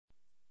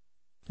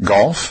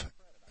Golf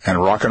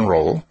and rock and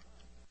roll.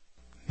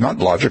 Not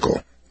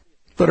logical,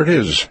 but it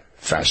is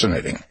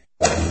fascinating.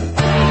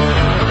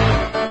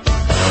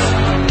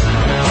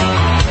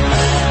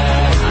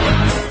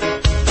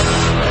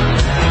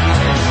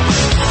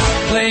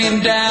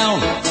 Laying down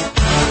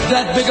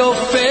that big old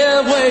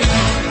fairway.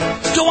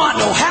 Don't want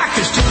no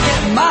hackers to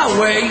get in my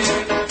way.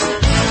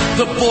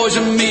 The boys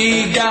and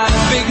me got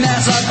a big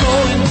Nassau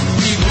going,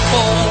 even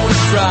for the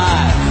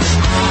drive.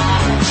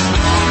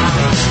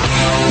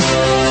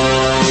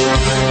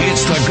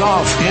 It's the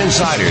Golf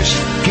Insiders,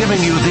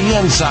 giving you the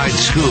inside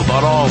scoop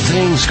on all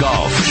things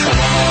golf.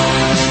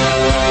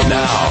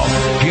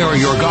 Now, here are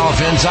your Golf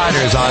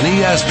Insiders on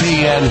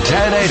ESPN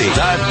 1080,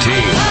 The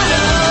Team.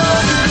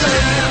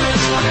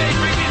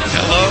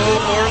 Hello,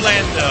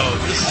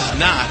 Orlando. This is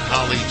not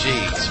Holly G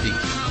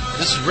speaking.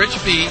 This is Rich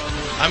B.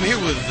 I'm here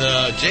with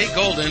Jay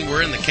Golden.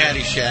 We're in the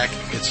Caddy Shack.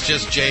 It's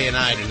just Jay and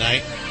I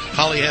tonight.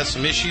 Holly has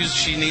some issues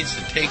she needs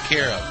to take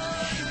care of.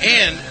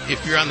 And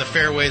if you're on the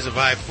fairways of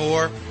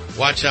I-4,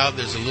 watch out.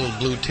 There's a little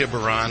blue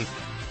Tiburon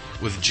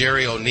with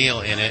Jerry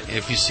O'Neill in it.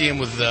 If you see him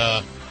with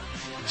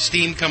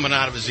steam coming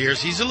out of his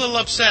ears, he's a little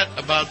upset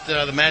about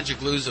the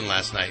Magic losing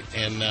last night.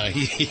 And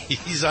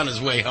he's on his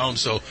way home,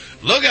 so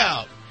look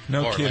out.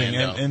 No Orlando. kidding.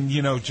 And,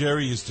 you know,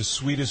 Jerry is the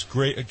sweetest,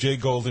 Jay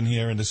Golden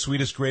here, and the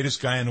sweetest,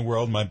 greatest guy in the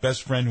world, my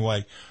best friend who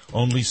I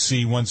only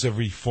see once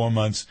every 4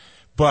 months.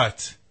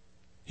 But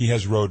he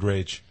has road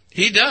rage.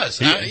 He does.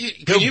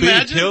 Can you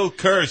imagine? He'll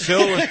curse.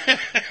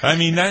 I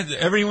mean,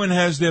 everyone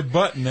has their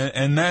button,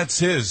 and that's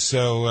his.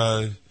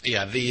 So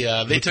yeah,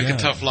 they took a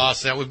tough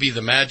loss. That would be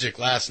the Magic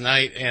last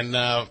night, and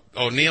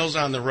O'Neill's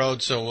on the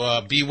road,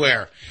 so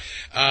beware.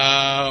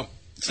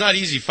 It's not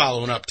easy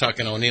following up Tuck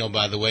and O'Neill,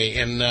 by the way.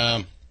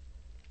 And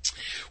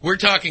we're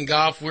talking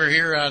golf. We're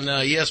here on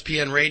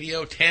ESPN Radio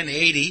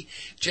 1080.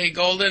 Jay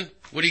Golden,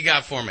 what do you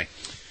got for me?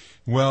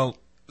 Well,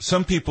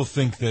 some people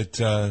think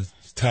that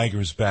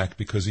Tiger's back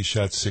because he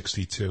shot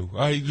 62.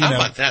 How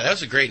about that? That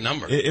was a great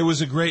number. It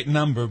was a great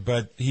number,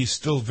 but he's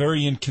still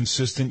very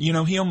inconsistent. You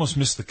know, he almost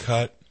missed the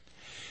cut.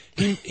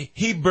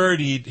 He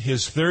birdied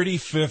his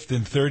 35th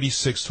and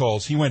 36th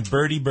holes. He went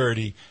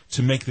birdie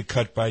to make the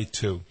cut by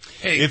 2.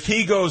 Hey. If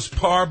he goes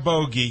par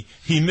bogey,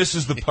 he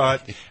misses the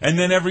putt, and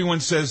then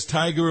everyone says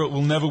Tiger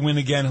will never win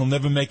again. He'll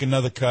never make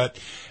another cut,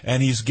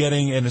 and he's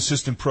getting an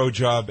assistant pro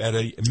job at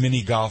a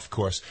mini golf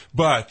course.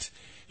 But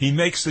he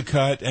makes the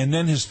cut, and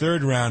then his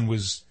third round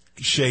was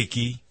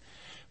shaky.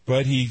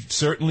 But he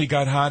certainly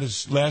got hot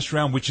his last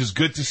round, which is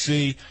good to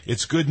see.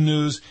 It's good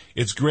news.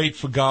 It's great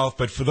for golf.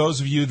 But for those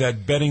of you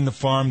that betting the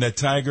farm that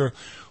Tiger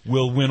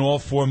will win all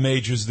 4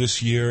 majors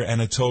this year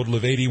and a total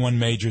of 81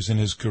 majors in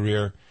his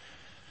career,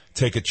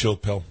 take a chill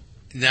pill.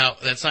 No,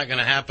 that's not going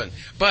to happen.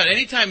 But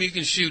anytime you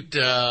can shoot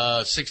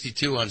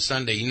 62 on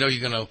Sunday, you know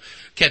you're going to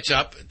catch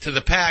up to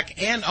the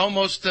pack. And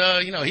almost,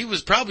 he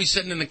was probably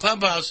sitting in the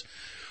clubhouse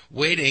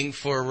waiting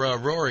for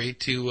Rory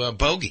to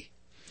bogey.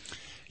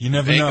 You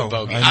never know.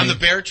 On the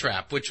bear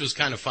trap, which was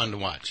kind of fun to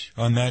watch.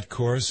 On that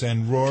course.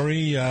 And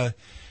Rory,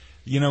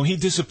 he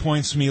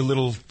disappoints me a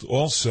little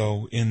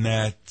also in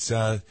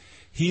that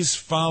he's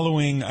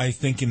following, I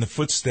think, in the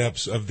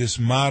footsteps of this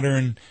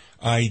modern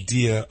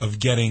idea of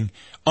getting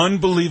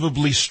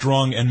unbelievably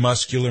strong and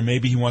muscular.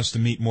 Maybe he wants to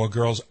meet more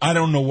girls. I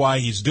don't know why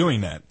he's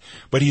doing that.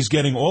 But he's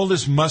getting all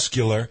this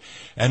muscular,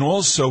 and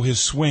also his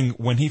swing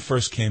when he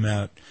first came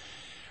out,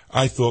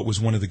 I thought was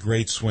one of the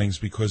great swings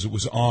because it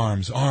was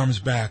arms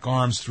back,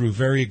 arms through,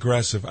 very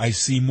aggressive. I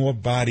see more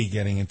body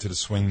getting into the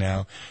swing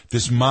now.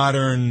 This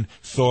modern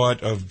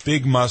thought of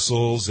big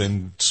muscles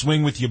and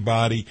swing with your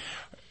body.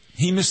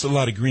 He missed a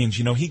lot of greens.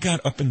 You know, he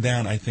got up and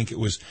down, I think it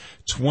was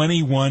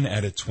 21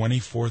 out of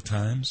 24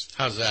 times.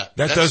 How's that?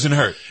 That doesn't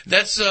hurt.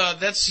 That's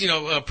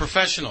a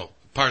professional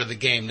part of the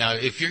game. Now,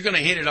 if you're going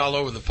to hit it all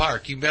over the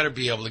park, you better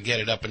be able to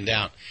get it up and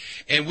down.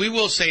 And we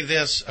will say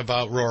this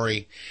about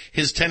Rory.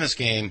 His tennis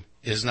game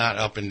is not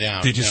up and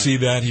down. Did you see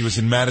that? He was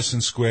in Madison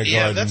Square Garden.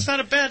 Yeah, that's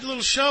not a bad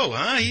little show,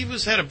 huh? He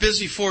had a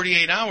busy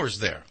 48 hours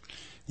there.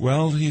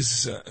 Well,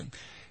 he's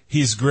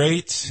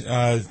great.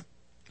 I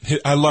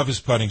love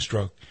his putting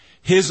stroke.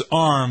 His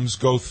arms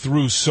go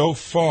through so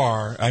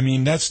far. I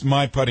mean, that's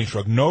my putting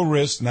stroke. No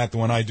wrists, not the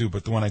one I do,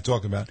 but the one I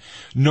talk about.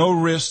 No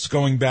wrists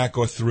going back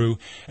or through,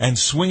 and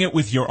swing it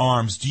with your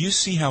arms. Do you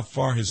see how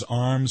far his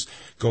arms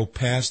go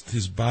past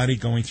his body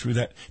going through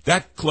that?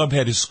 That club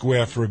head is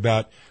square for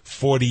about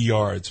 40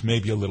 yards,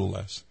 maybe a little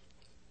less.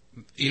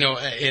 You know,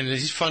 and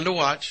he's fun to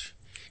watch.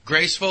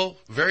 Graceful,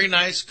 very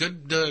nice,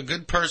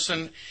 good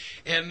person.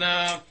 And,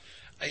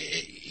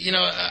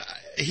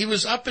 he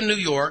was up in New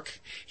York.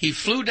 He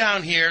flew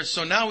down here,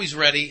 so now he's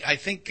ready. I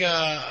think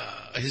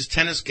his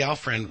tennis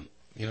girlfriend,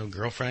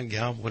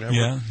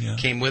 whatever,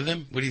 came with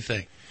him. What do you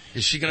think?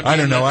 Is she going to be? I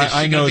don't know.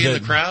 I know be that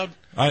in the crowd.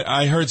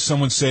 I heard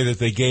someone say that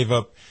they gave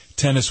up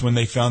tennis when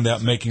they found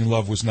out making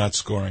love was not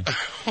scoring.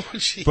 Oh,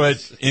 geez.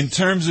 But in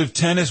terms of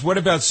tennis, what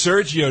about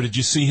Sergio? Did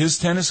you see his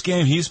tennis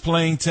game? He's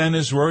playing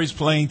tennis. Rory's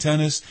playing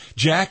tennis.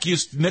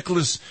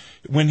 Nicholas,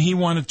 when he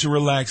wanted to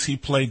relax, he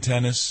played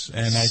tennis.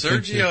 And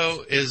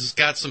Sergio has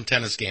got some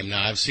tennis game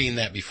now. I've seen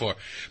that before.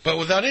 But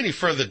without any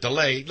further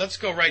delay, let's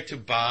go right to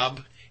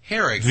Bob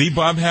Harig. The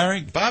Bob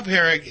Harig? Bob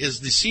Harig is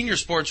the senior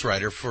sports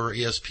writer for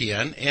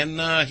ESPN,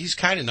 and he's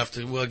kind enough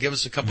to give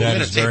us a couple of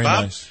minutes. Hey,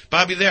 Bob. Nice.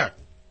 Bob, you there?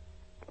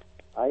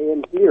 I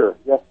am here.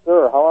 Yes,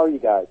 sir. How are you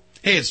guys?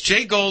 Hey, it's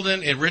Jay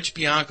Golden and Rich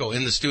Bianco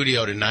in the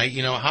studio tonight.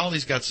 You know,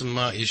 Holly's got some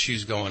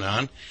issues going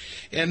on,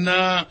 and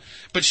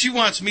but she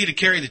wants me to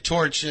carry the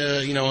torch,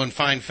 in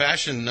fine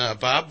fashion.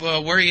 Bob,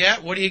 where are you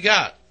at? What do you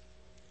got?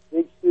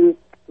 Big shoes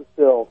to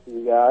fill for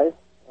you guys.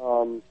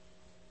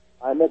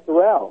 I'm at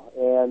Doral,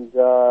 and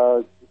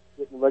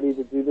getting ready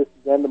to do this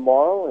again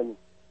tomorrow, and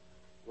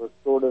we're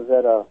sort of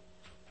at a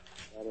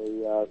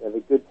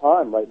good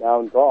time right now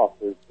in golf.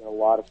 There's been a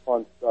lot of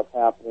fun stuff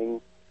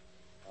happening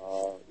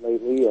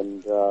lately,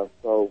 and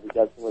so we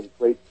got some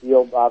great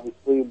field,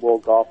 obviously,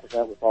 World Golf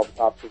event with all the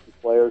top 50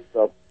 players.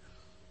 So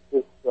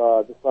this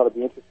ought to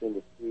be interesting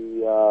to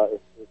see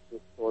if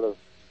this sort of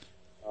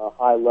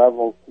high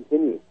level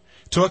continues.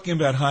 Talking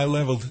about high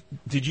level,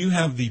 did you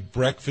have the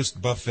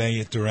breakfast buffet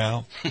at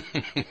Doral?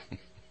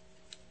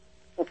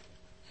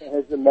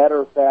 As a matter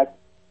of fact,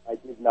 I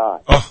did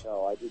not. Oh.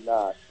 No, I did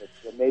not.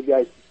 But maybe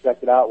I should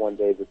check it out one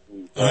day this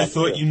week. I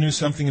thought you knew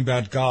something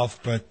about golf,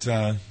 but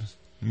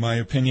my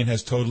opinion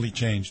has totally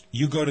changed.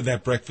 You go to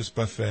that breakfast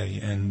buffet,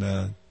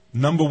 and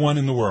number one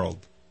in the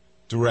world,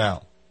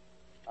 Doral.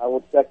 I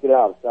will check it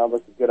out. It sounds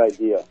like a good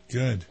idea.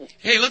 Good.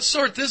 Hey, let's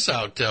sort this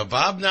out,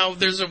 Bob. Now,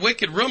 there's a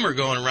wicked rumor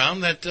going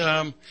around that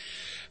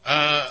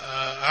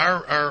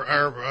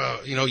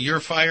you're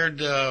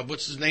fired.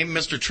 What's his name?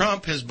 Mr.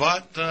 Trump has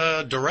bought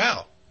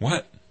Doral.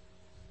 What?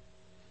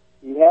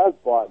 He has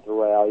bought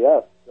Doral,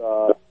 yes.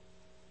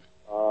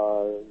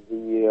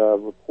 The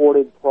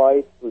reported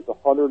price was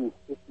 $150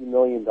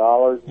 million,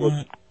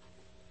 which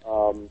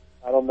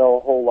I don't know a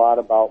whole lot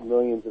about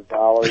millions of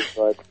dollars,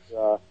 but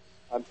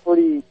I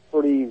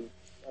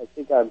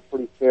think I'm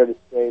pretty fair to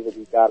say that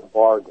he got a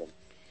bargain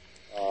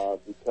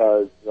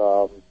because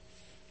a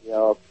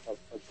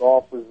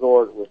golf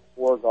resort with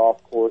 4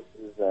 golf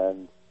courses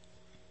and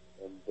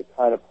the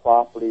kind of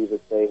property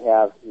that they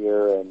have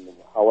here and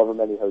however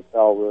many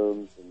hotel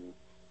rooms and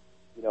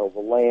the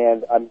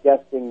land. I'm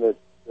guessing that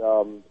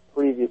the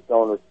previous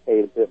owners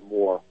paid a bit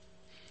more,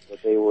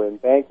 but they were in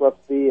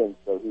bankruptcy, and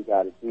so he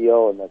got a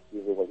deal, and that's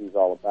usually what he's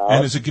all about.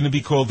 And is it going to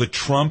be called the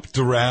Trump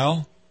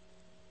Doral?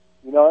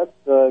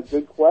 That's a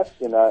good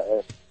question.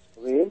 It'd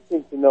be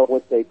interesting to know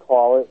what they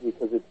call it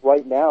because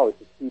right now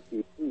it's a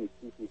TPC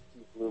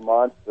Blue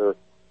Monster.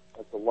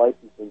 That's a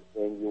licensing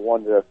thing. You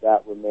wonder if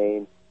that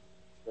remains.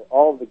 But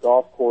all of the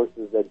golf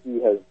courses that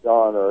he has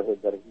done or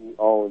that he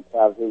owns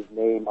have his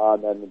name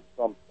on them in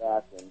some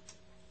fashion.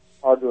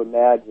 Hard to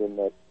imagine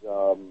that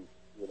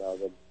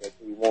that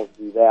he won't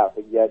do that,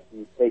 but yet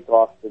you take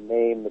off the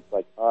name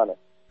that's iconic.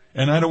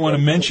 And I don't want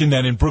to mention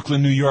that in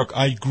Brooklyn, New York,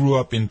 I grew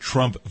up in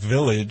Trump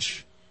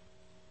Village.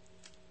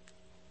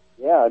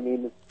 Yeah, I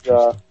mean,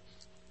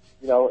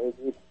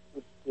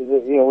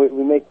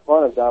 we make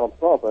fun of Donald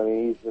Trump. I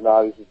mean, he's been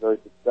obviously very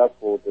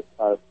successful with this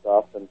kind of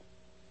stuff, and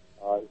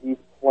he's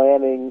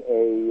planning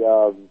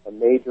a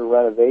major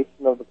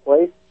renovation of the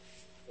place,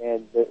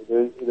 and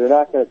they're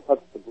not going to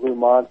touch the Blue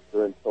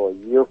Monster until a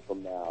year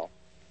from now,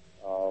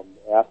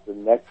 after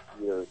next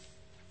year's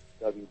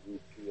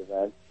WGC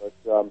event. But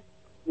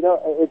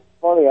it's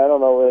funny. I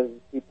don't know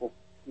if people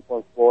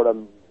in Florida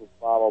who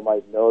follow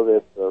might know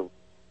this or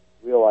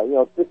realize.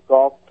 This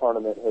golf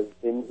tournament has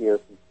been here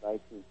since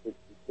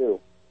 1962,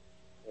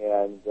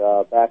 and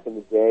back in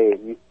the day, it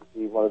used to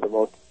be one of the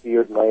most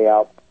feared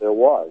layouts there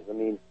was. I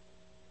mean,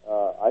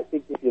 I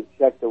think if you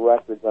check the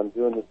records, I'm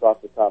doing this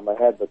off the top of my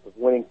head, but the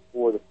winning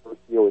score the first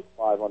year was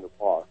 5 under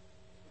par.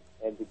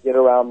 And to get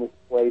around this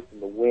place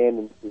and the wind,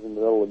 and it was in the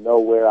middle of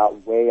nowhere,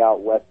 way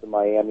out west of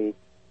Miami.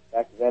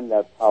 Back then,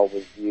 that's how it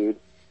was viewed.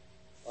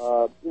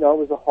 It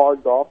was a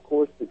hard golf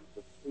course. The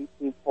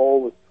 18th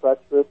hole was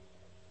treacherous.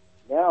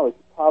 Now it's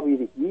probably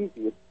the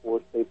easiest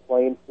course they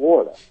play in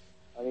Florida.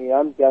 I mean,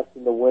 I'm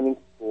guessing the winning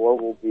score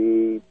will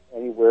be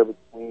anywhere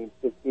between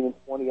 15 and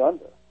 20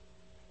 under.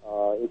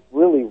 It's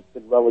really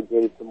been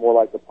relegated to more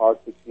like a par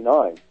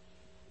 69.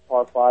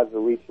 Par 5s are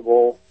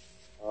reachable.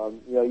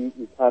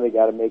 You kind of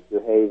got to make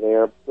your hay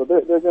there. So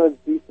they're going to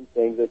do some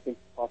things. I think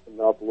puffing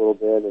it up a little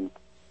bit. And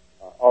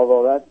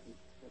although that's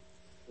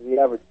for the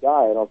average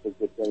guy, I don't think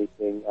it's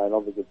anything. I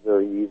don't think it's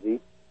very easy.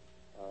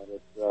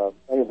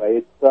 Anyway,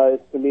 it's going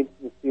to be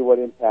interesting to see what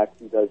impact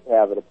he does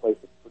have at a place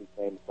that's pretty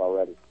famous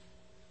already.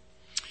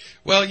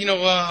 Well,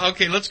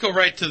 okay, let's go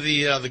right to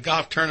the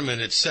golf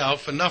tournament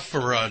itself. Enough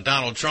for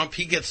Donald Trump.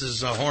 He gets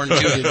his horn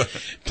tooted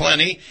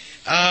plenty.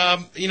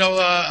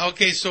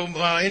 Okay, so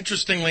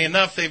interestingly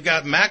enough, they've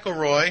got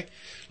McIlroy,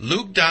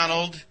 Luke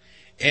Donald,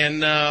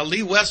 and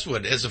Lee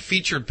Westwood as a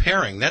featured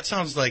pairing. That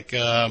sounds like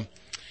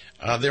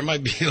There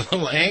might be a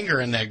little anger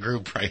in that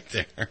group right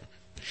there.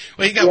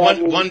 Well, you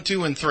got one,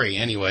 2, and 3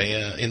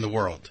 anyway in the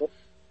world.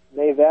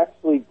 They've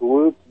actually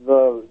grouped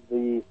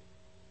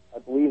I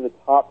believe the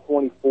top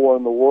 24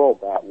 in the world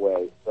that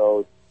way.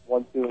 So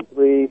 1, 2, and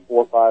 3,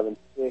 4, 5, and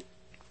 6,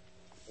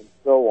 and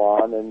so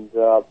on. And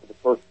for the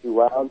first 2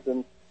 rounds,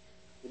 and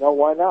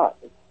why not?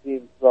 It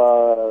seems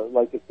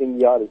like a thing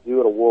you ought to do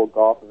at a World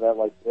Golf event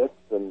like this,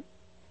 and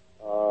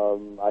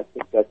I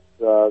think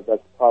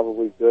that's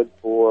probably good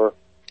for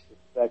the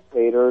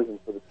spectators and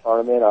for the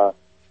tournament.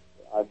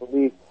 I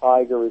believe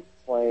Tiger is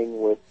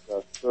playing with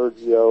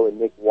Sergio and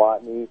Nick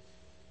Watney,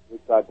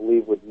 which I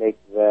believe would make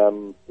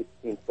them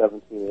 16,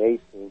 17, and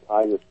 18.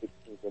 Tiger's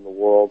 16th in the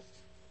world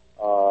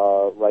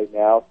right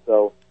now.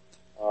 So,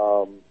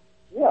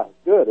 yeah,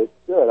 good. It's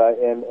good.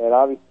 And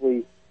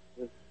obviously,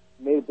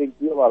 made a big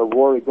deal out of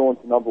Rory going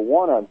to number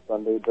 1 on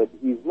Sunday, but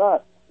he's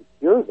not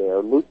secure there.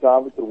 Luke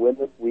Donovan could win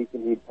this week,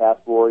 and he'd pass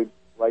Rory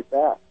right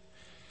back.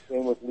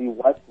 Same with Lee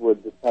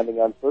Westwood, depending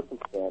on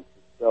circumstances.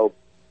 So,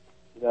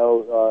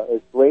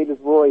 as great as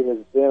Rory has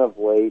been of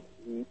late,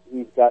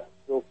 he's got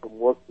still some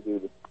work to do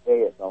to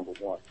stay at number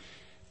 1.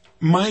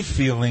 My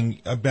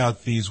feeling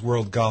about these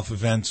World Golf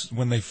events,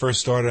 when they first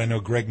started, I know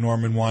Greg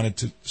Norman wanted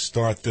to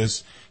start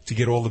this to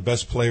get all the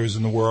best players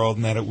in the world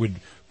and that it would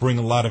bring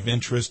a lot of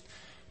interest.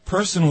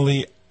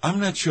 Personally, I'm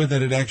not sure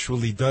that it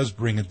actually does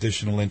bring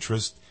additional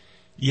interest.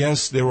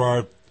 Yes, there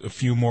are a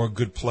few more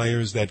good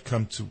players that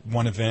come to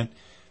one event,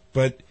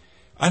 but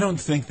I don't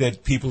think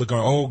that people are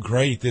going, oh,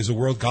 great, there's a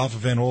World Golf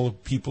event, all the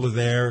people are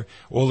there,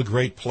 all the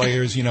great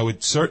players.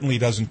 It certainly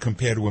doesn't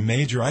compare to a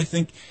major. I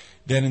think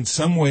that in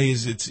some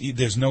ways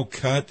there's no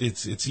cut.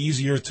 It's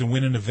easier to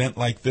win an event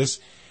like this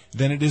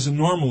than it is a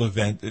normal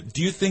event.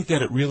 Do you think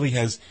that it really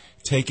has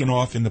taken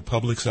off in the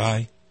public's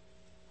eye?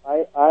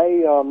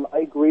 I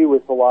agree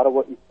with a lot of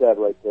what you said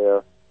right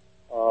there.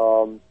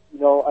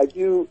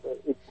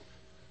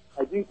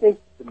 I do think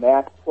the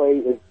match play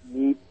is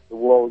neat.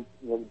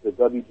 The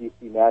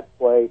WGC match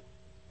play.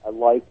 I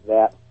like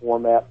that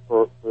format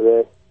for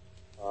this.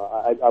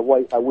 I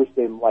wish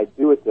they might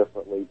do it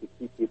differently to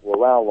keep people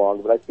around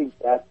longer, but I think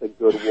that's a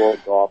good World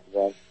Golf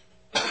event.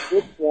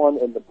 This one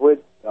and the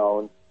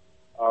Bridgestone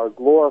are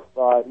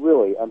glorified,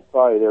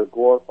 they're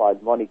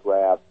glorified money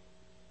grabs.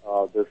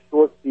 They're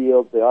short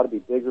fields. They ought to be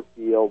bigger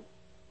fields.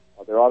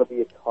 There ought to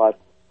be a cut.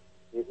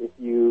 If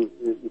you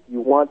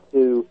want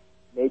to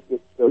make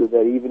it so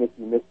that even if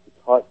you miss the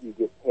cut, you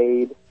get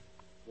paid,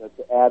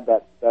 to add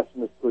that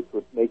specialness to it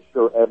to make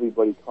sure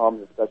everybody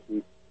comes,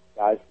 especially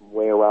guys from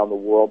way around the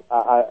world,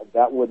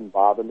 that wouldn't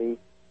bother me.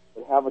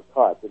 But have a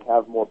cut and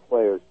have more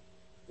players.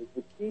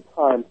 The tee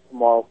times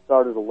tomorrow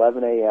start at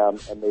 11 a.m.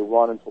 and they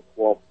run until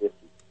 12:50.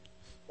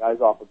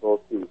 Guys off of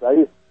both tees.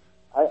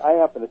 I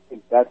happen to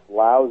think that's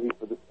lousy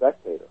for the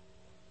spectator.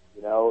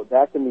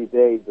 Back in the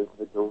day, the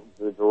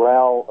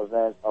Doral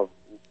event of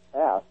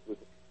past was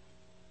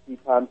tee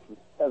times from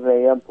 7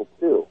 a.m. till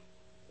 2,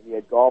 and you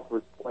had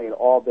golfers playing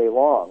all day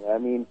long. I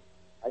mean,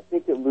 I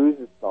think it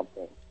loses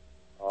something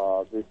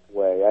this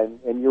way.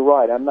 And you're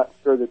right. I'm not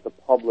sure that the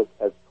public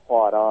has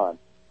caught on.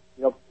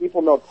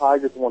 People know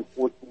Tiger's won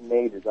 14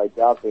 majors. I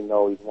doubt they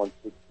know he's won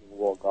 16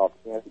 World Golf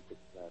Championships.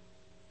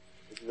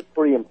 Which is a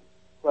pretty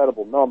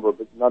incredible number,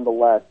 but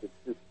nonetheless, it's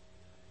just,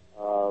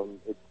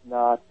 it's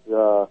not,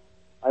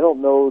 I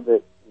don't know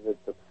that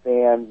the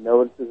fan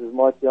notices as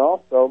much.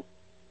 Also,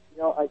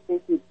 I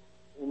think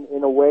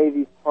in a way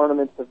these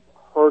tournaments have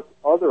hurt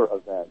other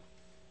events.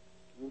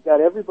 You've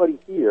got everybody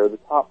here, the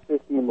top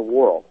 50 in the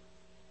world.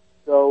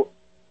 So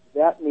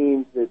that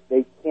means that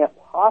they can't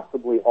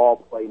possibly all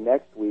play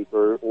next week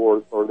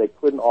or they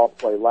couldn't all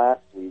play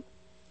last week.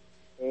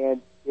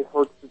 And it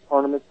hurts the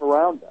tournaments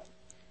around them.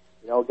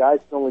 Guys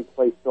can only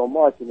play so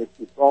much, and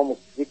it's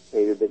almost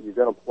dictated that you're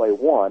going to play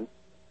one,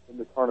 and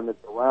the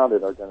tournaments around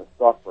it are going to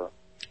suffer.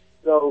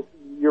 So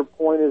your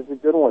point is a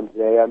good one,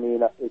 Jay. I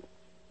mean, it's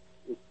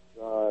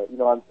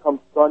on come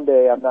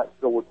Sunday, I'm not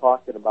sure we're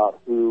talking about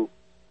who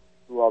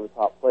all the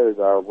top players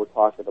are. We're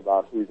talking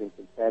about who's in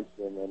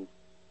contention, and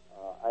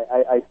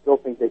I still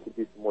think they could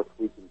do some more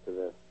tweaking to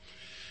this.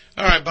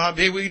 All right, Bob,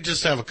 hey, we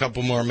just have a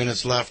couple more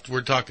minutes left.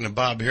 We're talking to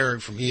Bob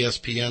Harig from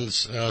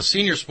ESPN's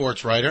senior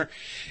sports writer.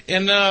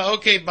 And,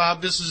 okay,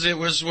 Bob, this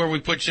is where we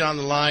put you on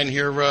the line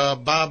here.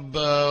 Bob,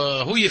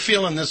 who are you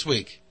feeling this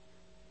week?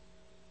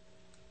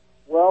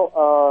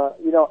 Well,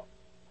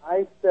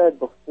 I said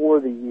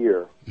before the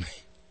year,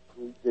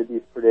 we did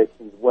these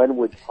predictions, when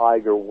would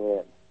Tiger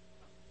win?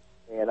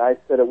 And I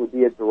said it would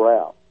be at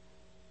Doral.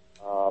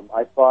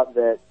 I thought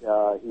that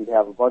he'd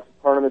have a bunch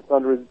of tournaments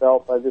under his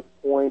belt by this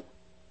point.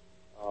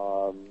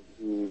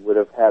 He would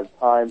have had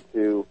time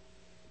to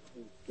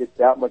get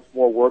that much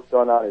more work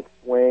done on his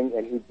swing,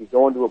 and he'd be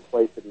going to a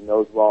place that he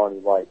knows well and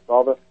he likes.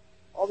 All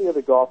the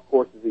other golf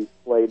courses he's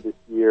played this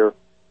year,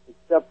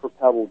 except for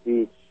Pebble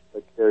Beach,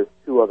 but there's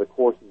 2 other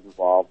courses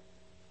involved,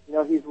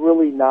 he's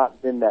really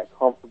not been that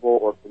comfortable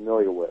or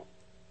familiar with.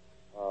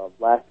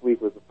 Last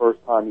week was the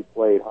first time he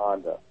played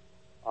Honda.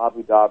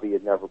 Abu Dhabi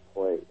had never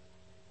played.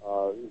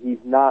 He's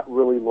not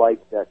really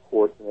like that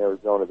course in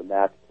Arizona, the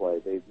match play.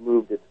 They've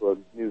moved it to a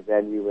new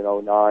venue in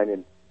 2009,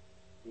 and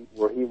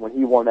when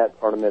he won that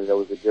tournament, it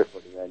was a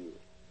different venue.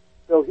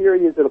 So here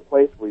he is at a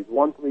place where he's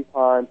won 3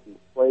 times. He's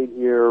played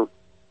here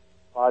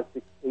 5,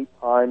 6, 8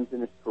 times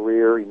in his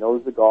career. He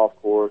knows the golf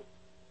course,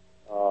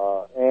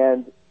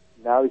 and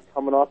now he's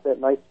coming off that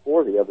nice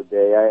score the other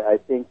day. I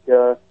think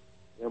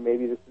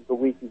maybe this is the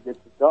week he gets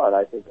it done.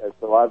 I think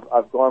so.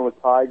 I've gone with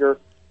Tiger,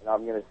 and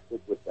I'm going to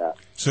stick with that.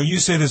 So you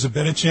say there's a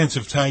better chance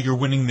of Tiger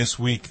winning this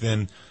week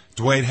than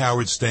Dwight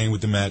Howard staying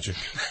with the Magic?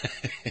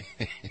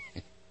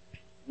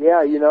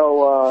 Yeah,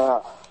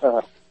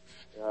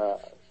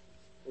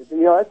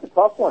 that's a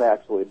tough one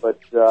actually, but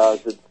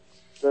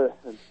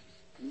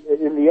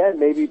in the end,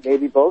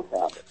 maybe both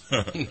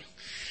happen.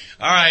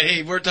 All right,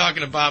 hey, we're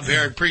talking to Bob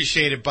Harig.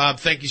 Appreciate it, Bob.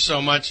 Thank you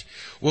so much.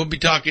 We'll be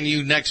talking to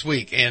you next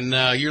week, and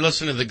you're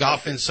listening to the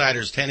Golf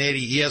Insiders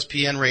 1080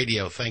 ESPN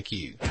Radio. Thank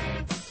you.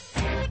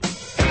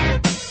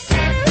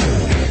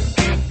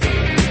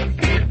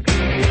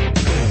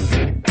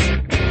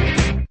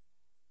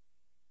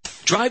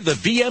 Drive the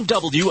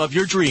BMW of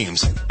your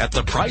dreams at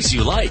the price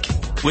you like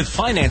with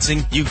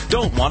financing you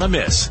don't want to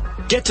miss.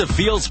 Get to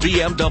Fields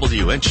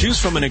BMW and choose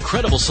from an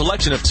incredible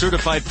selection of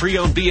certified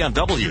pre-owned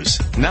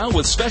BMWs. Now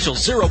with special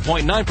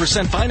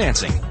 0.9%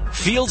 financing.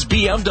 Fields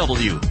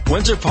BMW,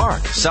 Windsor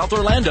Park, South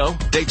Orlando,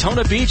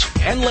 Daytona Beach,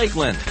 and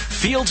Lakeland.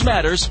 Fields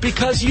matters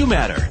because you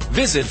matter.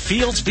 Visit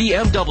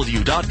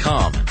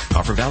fieldsbmw.com.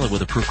 Offer valid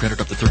with approved credit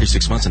up to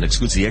 36 months and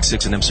excludes the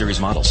X6 and M Series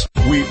models.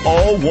 We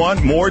all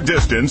want more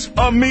distance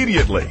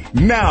immediately.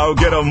 Now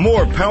get a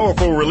more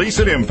powerful release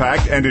at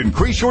impact and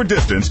increase your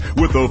distance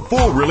with the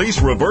full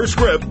release reverse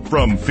grip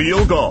from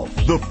Field Golf.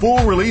 The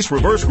full release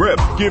reverse grip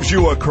gives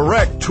you a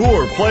correct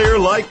tour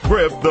player-like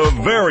grip the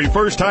very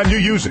first time you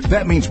use it.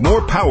 That means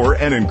more power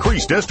and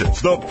increased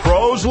distance. The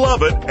pros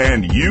love it,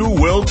 and you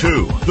will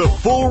too. The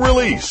full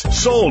release,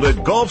 sold at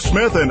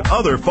Golfsmith and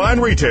other fine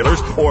retailers,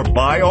 or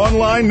buy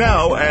online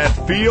now at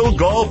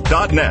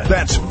fieldgolf.net.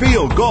 That's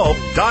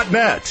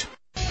fieldgolf.net.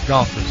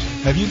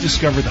 Golfers, have you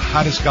discovered the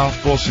hottest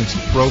golf ball since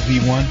the Pro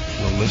V1?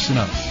 Well, listen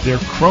up. They're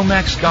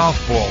Chromax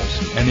golf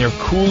balls, and they're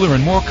cooler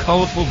and more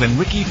colorful than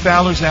Ricky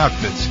Fowler's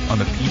outfits on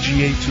the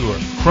PGA Tour.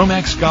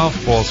 Chromax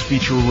golf balls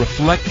feature a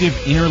reflective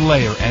inner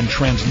layer and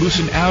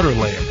translucent outer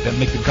layer that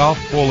make the golf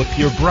ball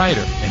appear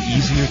brighter and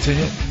easier to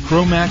hit.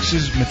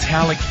 Chromax's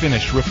metallic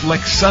finish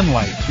reflects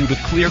sunlight through the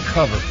clear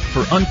cover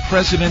for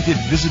unprecedented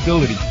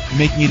visibility,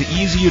 making it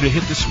easier to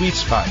hit the sweet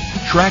spot,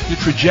 track the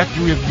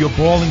trajectory of your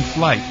ball in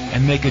flight,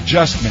 and make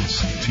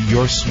adjustments to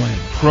your swing.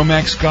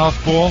 Chromax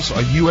golf balls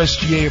are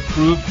USGA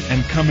approved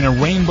and come in a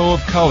rainbow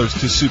of colors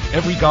to suit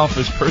every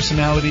golfer's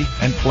personality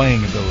and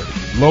playing ability.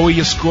 Lower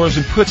your scores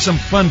and put some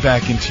fun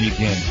back into your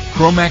game.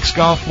 Chromax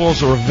golf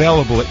balls are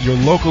available at your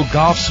local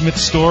Golfsmith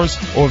stores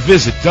or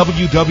visit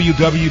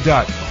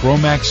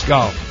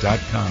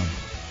www.chromaxgolf.com.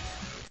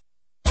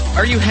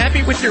 Are you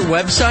happy with your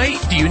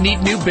website? Do you need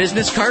new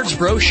business cards,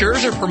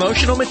 brochures, or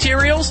promotional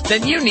materials?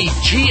 Then you need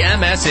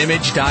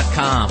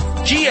GMSimage.com.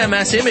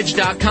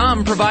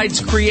 GMSimage.com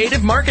provides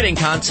creative marketing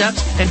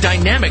concepts and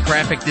dynamic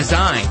graphic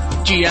design.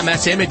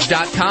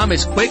 GMSimage.com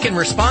is quick and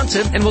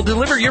responsive and will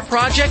deliver your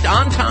project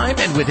on time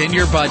and within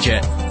your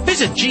budget.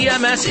 Visit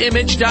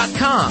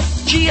GMSimage.com.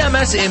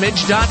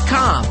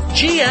 GMSimage.com.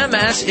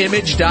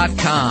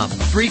 GMSimage.com.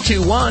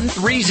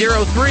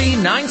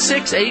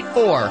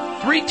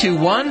 321-303-9684.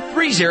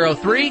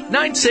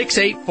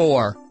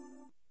 321-303-9684.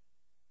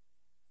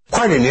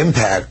 Quite an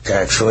impact,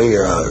 actually,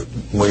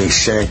 when he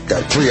sank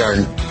that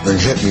 3-iron and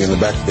hit me in the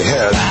back of the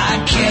head.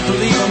 I can't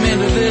believe I'm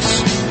into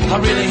this. I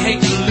really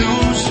hate to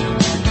lose.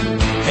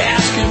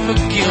 Asking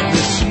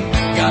forgiveness.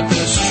 Got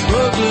the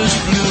struggler's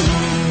blues.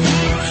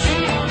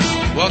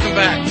 Welcome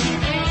back.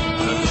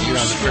 You're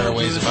on the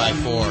fairways of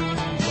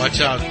I-4.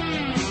 Watch out.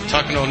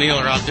 Tuck and O'Neill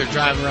are out there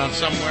driving around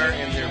somewhere,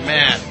 and they're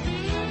mad.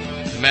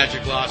 The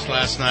Magic lost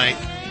last night,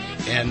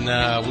 and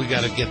we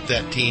got to get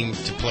that team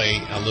to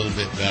play a little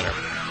bit better.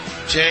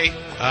 Jay,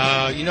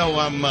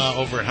 I'm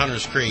over at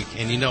Hunters Creek,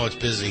 and it's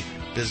busy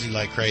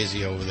like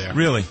crazy over there.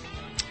 Really?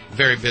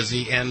 Very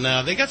busy, and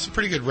they got some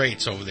pretty good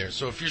rates over there.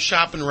 So if you're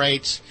shopping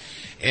rates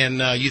and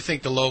you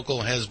think the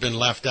local has been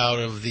left out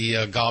of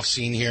the golf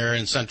scene here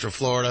in Central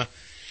Florida,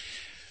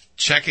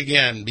 check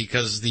again,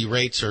 because the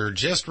rates are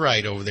just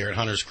right over there at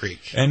Hunters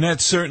Creek. And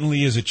that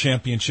certainly is a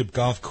championship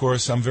golf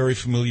course. I'm very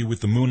familiar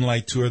with the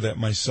Moonlight Tour that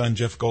my son,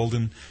 Jeff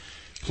Golden,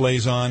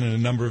 plays on, and a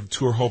number of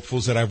tour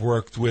hopefuls that I've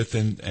worked with,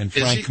 and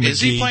Frank McGee.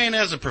 Is he playing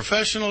as a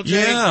professional,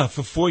 Jay? Yeah,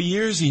 for 4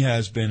 years he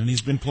has been, and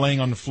he's been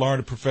playing on the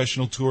Florida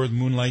Professional Tour, the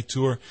Moonlight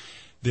Tour.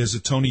 There's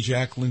a Tony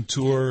Jacklin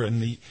Tour, and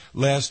the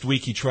last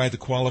week he tried to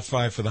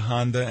qualify for the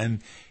Honda,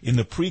 and in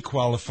the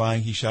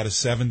pre-qualifying he shot a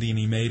 70 and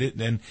he made it,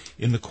 and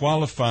in the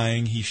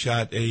qualifying he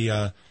shot he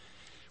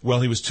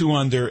was 2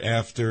 under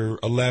after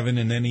 11,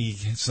 and then he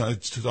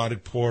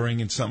started pouring,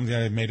 and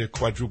something made a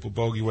quadruple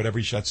bogey, whatever,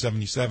 he shot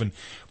 77.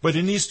 But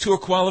in these tour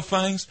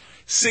qualifyings,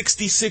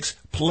 66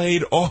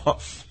 played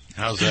off.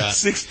 How's that?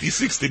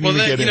 66 didn't well,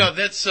 even that, get in.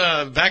 That's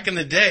back in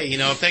the day.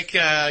 Think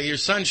your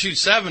son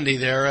shoots 70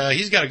 there.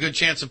 He's got a good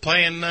chance of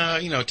playing,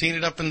 teeing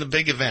it up in the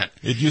big event.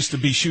 It used to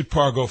be shoot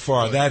par, go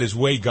far. That is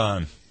way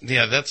gone.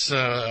 Yeah, that's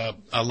a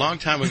long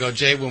time ago,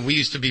 Jay, when we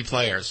used to be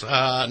players.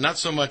 Not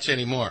so much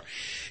anymore.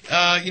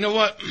 You know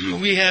what?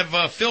 We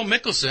have Phil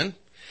Mickelson,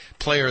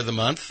 Player of the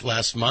Month,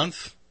 last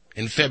month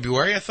in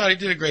February. I thought he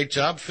did a great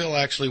job. Phil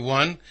actually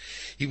won.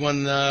 He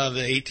won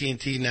the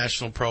AT&T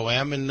National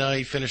Pro-Am, and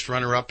he finished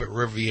runner-up at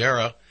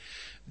Riviera.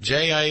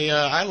 Jay,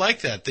 I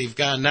like that. They've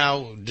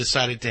now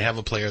decided to have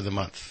a Player of the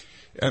Month.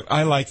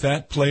 I like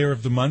that, Player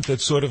of the Month.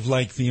 That's sort of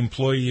like the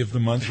Employee of the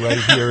Month right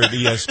here at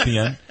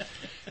ESPN.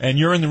 And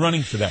you're in the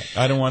running for that.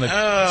 I don't want to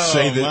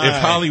say that.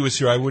 If Holly was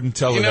here, I wouldn't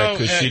tell her that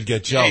because she'd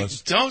get jealous.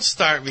 Hey, don't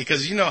start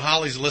because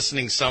Holly's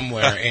listening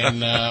somewhere,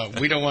 and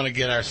we don't want to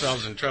get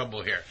ourselves in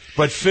trouble here.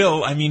 But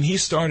Phil, he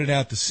started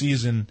out the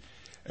season,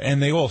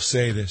 and they all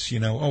say this,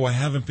 I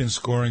haven't been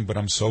scoring, but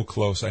I'm so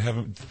close.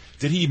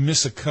 Did he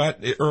miss a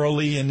cut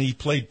early, and he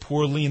played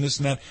poorly and this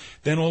and that?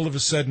 Then all of a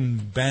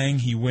sudden, bang,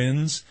 he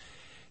wins.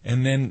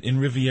 And then in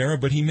Riviera,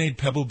 but he made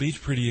Pebble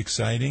Beach pretty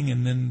exciting,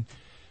 and then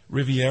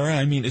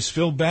Riviera. Is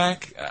Phil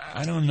back?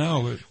 I don't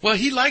know. Well,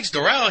 he likes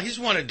Doral. He's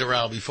won at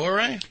Doral before,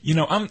 right?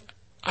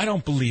 I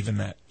don't believe in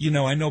that.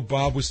 I know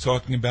Bob was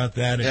talking about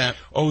that.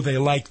 And, they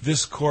like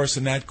this course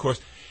and that course.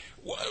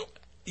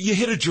 You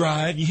hit a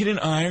drive, you hit an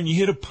iron, you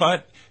hit a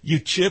putt, you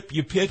chip,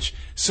 you pitch.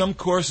 Some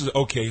courses,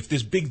 okay, if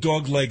there's big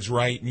dog legs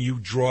right and you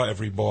draw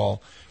every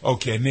ball,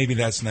 okay, maybe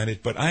that's not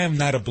it. But I am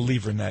not a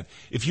believer in that.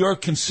 If you're a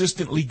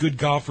consistently good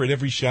golfer at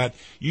every shot,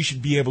 you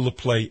should be able to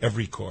play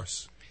every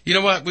course. You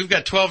know what? We've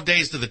got 12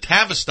 days to the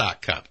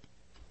Tavistock Cup.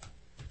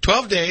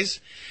 12 days,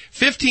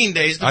 15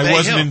 days to Bay Hill. I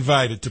wasn't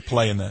invited to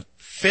play in that.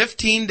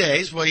 15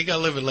 days. Well, you got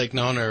to live at Lake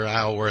Nona or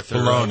Isleworth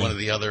or one of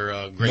the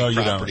other great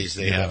properties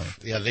they have.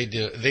 Yeah, they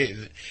do.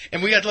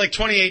 And we got like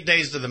 28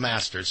 days to the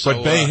Masters. So,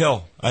 but Bay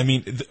Hill,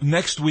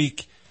 next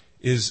week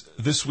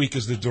this week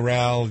is the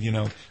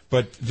Doral,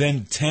 but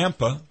then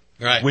Tampa,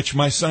 right, which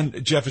my son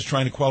Jeff is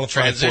trying to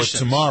qualify for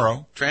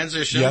tomorrow.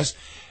 Transitions. Yes.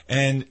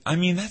 And,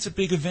 that's a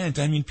big event.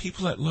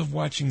 People that love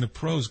watching the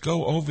pros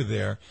go over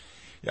there.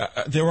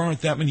 There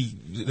aren't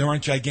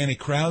gigantic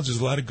crowds. There's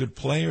a lot of good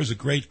players, a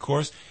great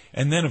course.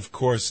 And then, of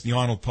course, the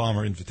Arnold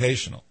Palmer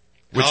Invitational.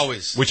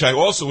 Which I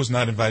also was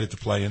not invited to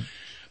play in.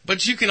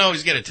 But you can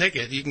always get a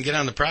ticket. You can get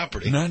on the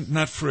property.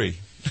 Not free.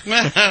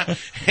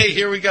 Hey,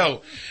 here we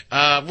go.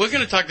 We're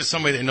going to talk to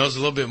somebody that knows a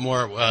little bit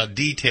more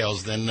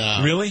details than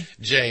really?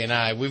 Jay and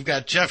I. We've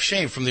got Jeff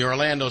Shain from the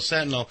Orlando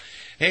Sentinel.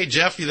 Hey,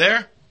 Jeff, you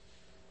there?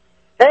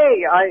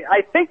 Hey,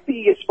 I think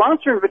the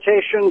sponsor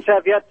invitations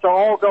have yet to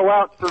all go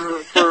out for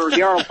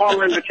the Arnold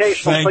Palmer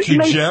Invitational. Thank you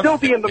may Jeff. Still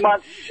be in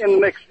the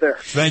mix there.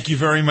 Thank you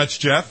very much,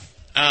 Jeff.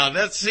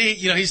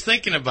 He's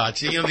thinking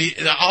about you.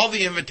 All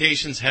the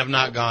invitations have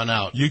not gone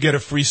out. You get a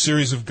free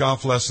series of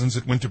golf lessons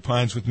at Winter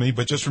Pines with me,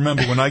 but just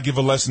remember, when I give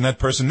a lesson, that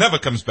person never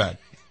comes back.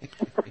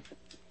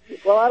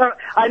 Well,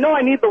 I know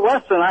I need the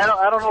lesson.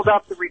 I don't know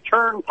about the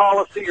return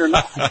policy or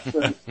not.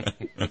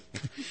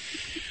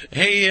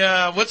 Hey,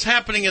 what's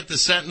happening at the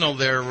Sentinel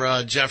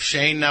there, Jeff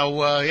Shain?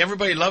 Now,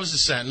 everybody loves the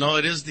Sentinel.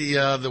 It is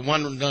the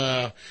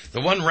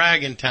one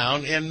rag in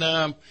town. And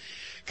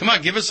come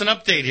on, give us an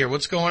update here.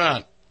 What's going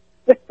on?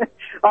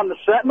 On the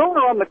Sentinel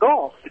or on the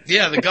golf?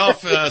 Yeah, the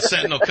golf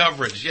Sentinel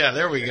coverage. Yeah,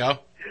 there we go.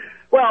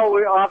 Well,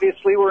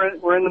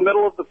 we're in the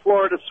middle of the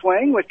Florida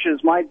Swing, which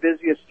is my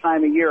busiest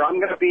time of year. I'm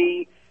going to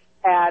be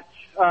at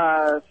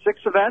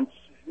 6 events.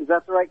 Is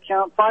that the right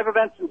count? 5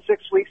 events in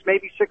 6 weeks,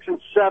 maybe 6 and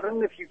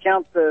 7 if you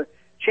count the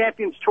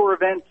Champions Tour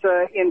event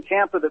in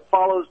Tampa that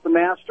follows the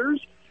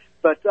Masters.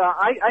 But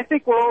I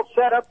think we're all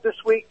set up this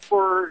week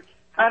for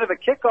kind of a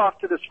kickoff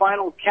to this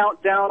final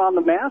countdown on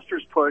the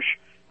Masters push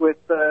with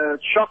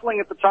shuffling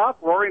at the top,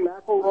 Rory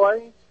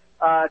McIlroy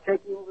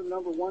taking over the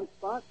number 1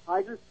 spot.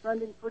 Tiger's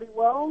trending pretty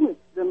well. It's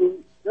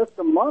been just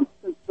a month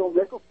since Phil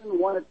Mickelson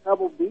won at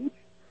Pebble Beach.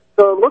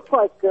 So it looks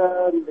like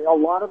a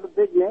lot of the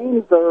big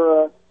names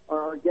are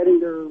getting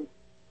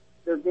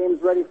their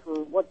games ready for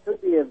what could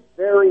be a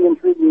very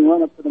intriguing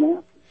run-up to the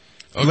Masters.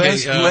 Okay,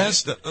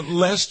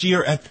 last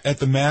year at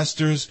the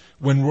Masters,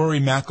 when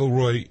Rory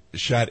McIlroy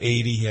shot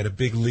 80, he had a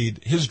big lead.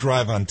 His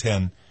drive on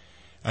 10,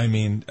 I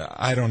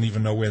don't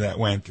even know where that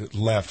went.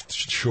 Left,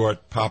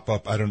 short, pop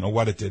up. I don't know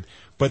what it did.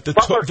 But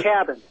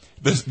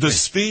the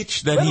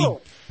speech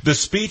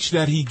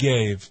that he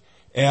gave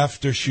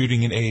after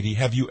shooting an 80.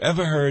 Have you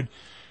ever heard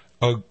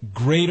a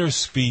greater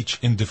speech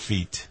in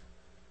defeat?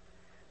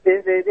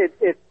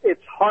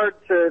 It's hard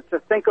to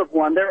think of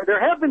one. There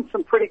have been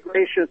some pretty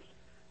gracious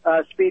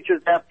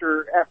speeches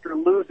after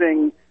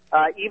losing,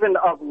 even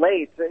of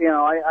late.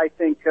 I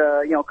think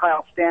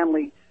Kyle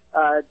Stanley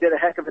did a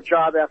heck of a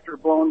job after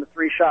blowing the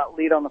 3-shot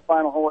lead on the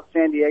final hole at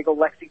San Diego.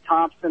 Lexi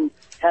Thompson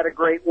had a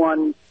great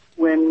one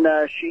when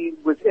she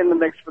was in the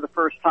mix for the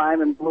first time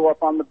and blew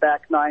up on the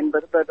back 9.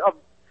 But of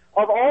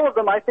all of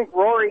them, I think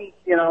Rory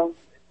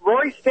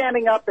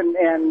standing up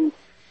and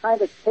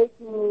kind of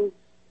taking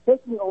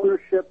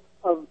ownership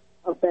of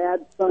a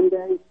bad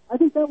Sunday. I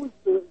think that was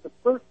the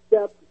first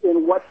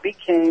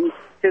became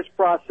his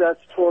process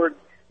toward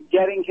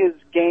getting his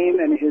game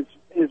and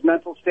his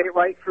mental state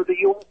right for the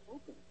U.S.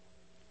 Open.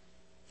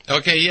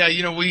 Okay, yeah,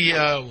 we,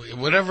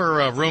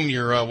 whatever room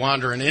you're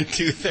wandering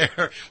into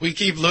there, we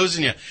keep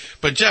losing you.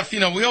 But, Jeff,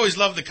 we always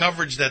love the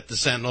coverage that the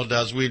Sentinel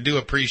does. We do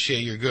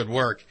appreciate your good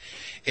work.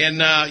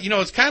 And,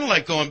 it's kind of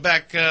like going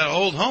back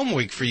old home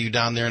week for you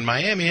down there in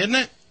Miami, isn't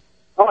it?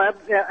 Oh,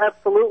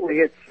 absolutely.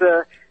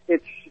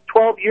 It's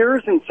 12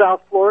 years in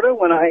South Florida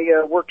when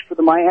I worked for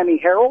the Miami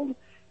Herald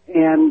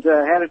and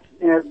had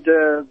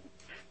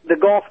the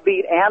golf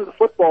beat and the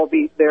football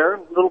beat there.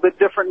 A little bit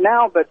different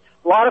now, but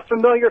a lot of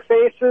familiar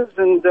faces,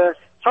 and it's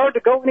hard to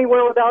go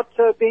anywhere without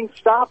being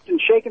stopped and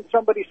shaking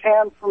somebody's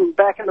hand from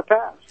back in the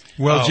past.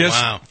 Well,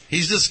 wow.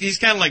 He's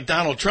kind of like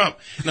Donald Trump.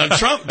 Now,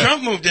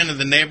 Trump moved into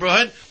the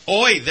neighborhood.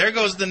 Oi, there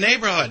goes the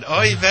neighborhood.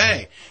 Oy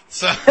vey.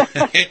 So,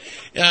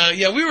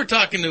 we were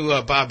talking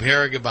to Bob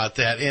Harig about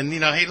that. And,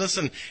 hey,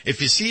 listen,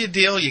 if you see a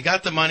deal, you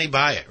got the money,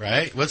 buy it,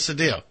 right? What's the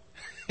deal?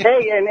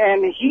 Hey,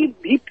 and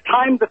he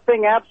timed the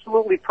thing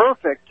absolutely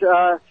perfect.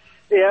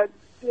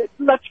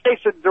 Let's face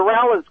it,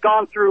 Doral has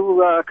gone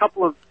through a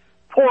couple of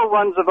poor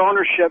runs of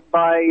ownership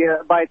by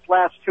its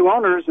last two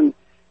owners, and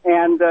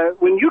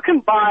when you can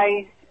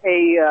buy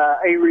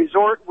a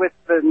resort with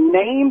the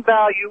name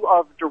value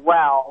of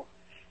Doral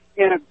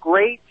in a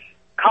great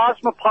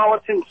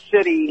cosmopolitan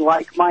city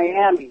like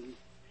Miami,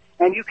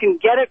 and you can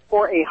get it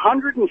for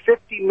 $150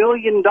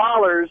 million,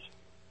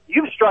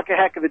 you've struck a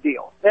heck of a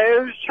deal.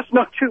 There's just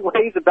no two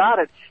ways about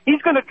it.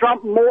 He's going to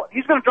drop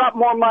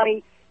more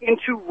money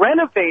into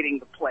renovating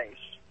the place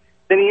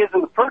than he is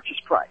in the purchase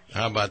price.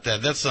 How about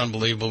that? That's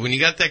unbelievable. When you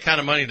got that kind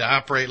of money to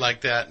operate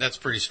like that, that's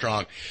pretty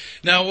strong.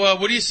 Now,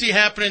 what do you see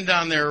happening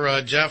down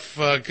there, Jeff?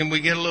 Can we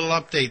get a little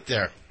update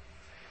there?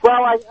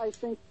 Well, I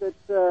think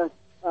that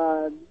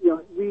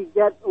we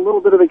get a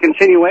little bit of a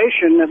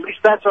continuation. At least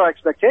that's our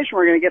expectation.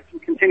 We're going to get some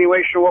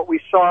continuation of what we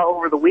saw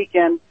over the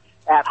weekend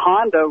at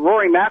Honda.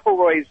 Rory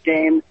McIlroy's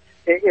game,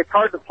 it's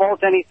hard to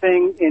fault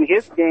anything in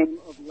his game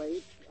of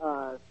late.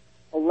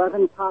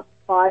 11 top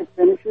 5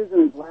 finishes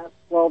in his last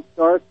 12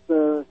 starts,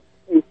 a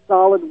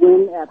solid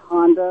win at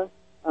Honda,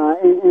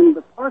 and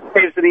the par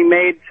saves that he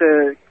made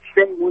to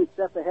stay one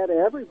step ahead of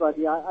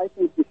everybody, I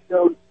think he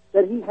showed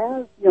that he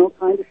has,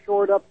 kind of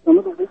shored up some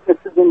of the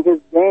weaknesses in his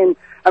game.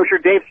 I'm sure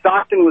Dave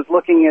Stockton was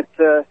looking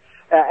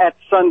at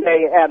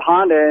Sunday at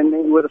Honda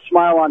and with a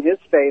smile on his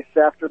face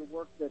after the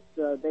work that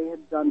they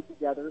had done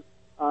together.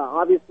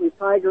 Obviously,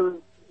 Tiger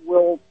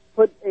will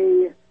put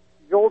a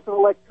jolt of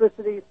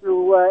electricity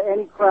through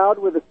any crowd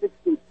with a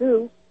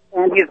 62,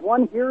 and he's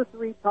won here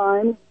 3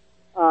 times.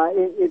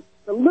 It's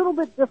a little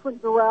bit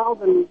different Doral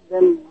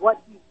than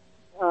what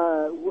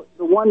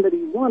the one that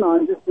he won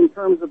on, just in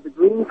terms of the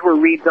greens were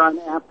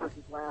redone after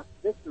his last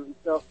victory.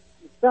 So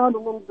it found a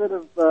little bit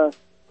of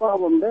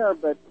problem there,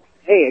 but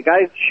hey, a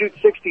guy shoots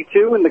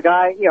 62, and the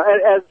guy,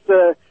 as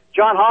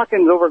John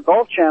Hawkins over at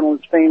Golf Channel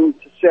is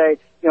famed to say,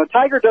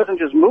 Tiger doesn't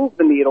just move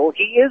the needle,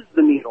 he is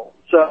the needle.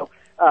 So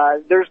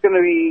there's going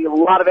to be a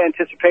lot of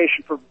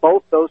anticipation for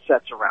both those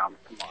sets around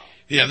tomorrow.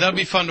 Yeah, that'll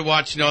be fun to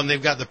watch, and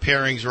they've got the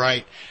pairings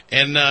right.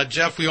 And,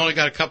 Jeff, we only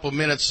got a couple of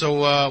minutes,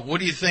 so what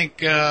do you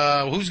think,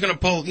 who's going to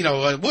pull,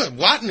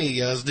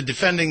 Watney is the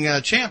defending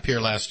champ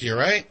here last year,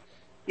 right?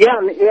 Yeah,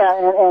 and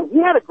he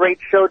had a great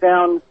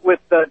showdown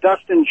with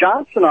Dustin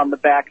Johnson on the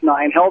back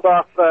nine. Held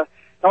off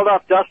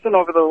Dustin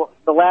over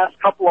the last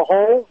couple of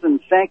holes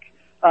and sank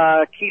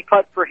key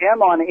putt for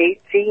him on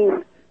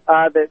 18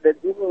 that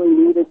he really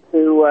needed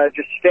to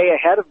just stay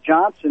ahead of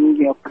Johnson,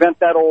 prevent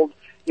that old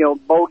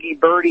bogey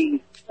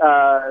birdie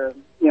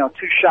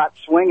 2-shot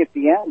swing at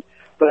the end.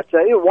 But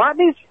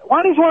Watney's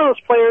one of those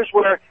players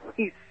where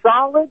he's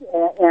solid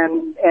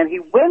and he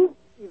wins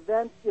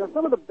events,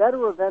 some of the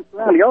better events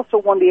around. He also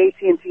won the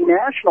AT&T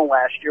National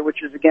last year,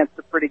 which is against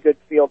a pretty good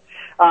field.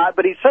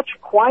 But he's such a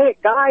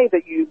quiet guy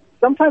that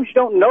sometimes you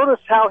don't notice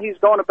how he's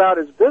going about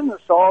his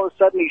business. So all of a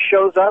sudden he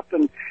shows up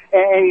and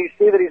you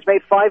see that he's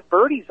made 5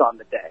 birdies on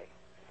the day.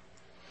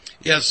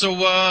 Yeah, so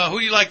who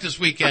do you like this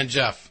weekend,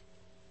 Jeff?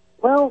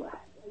 Well,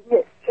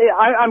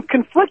 I'm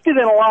conflicted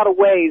in a lot of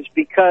ways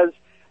because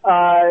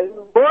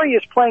Rory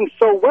is playing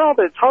so well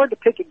that it's hard to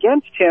pick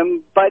against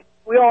him, but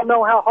we all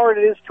know how hard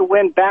it is to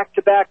win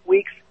back-to-back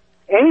weeks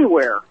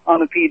anywhere on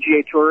the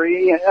PGA Tour.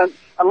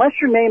 Unless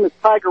your name is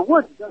Tiger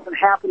Woods, it doesn't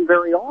happen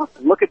very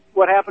often. Look at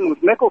what happened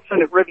with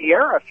Mickelson at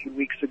Riviera a few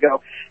weeks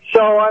ago.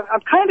 So I'm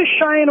kind of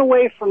shying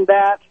away from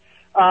that.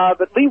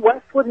 But Lee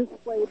Westwood has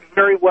played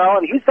very well,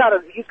 and he's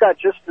got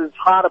just as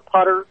hot a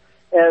putter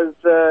as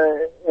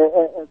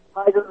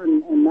Tiger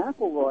and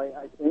McIlroy,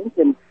 I think,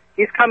 and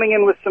he's coming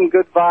in with some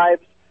good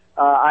vibes.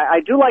 I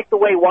do like the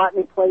way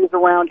Watney plays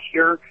around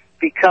here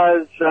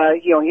because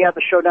he had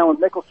the showdown with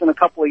Mickelson a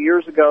couple of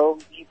years ago.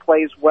 He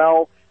plays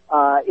well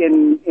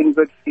in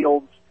good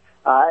fields.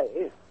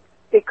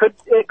 It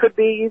could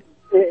be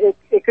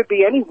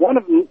any one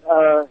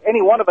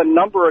of a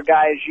number of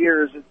guys'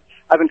 years.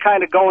 I've been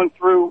kind of going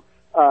through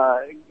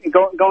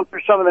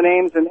some of the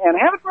names and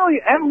haven't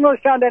really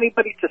found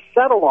anybody to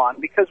settle on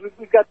because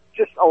we've got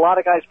just a lot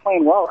of guys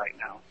playing well right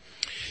now.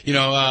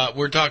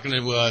 We're talking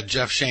to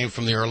Jeff Shain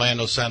from the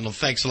Orlando Sentinel.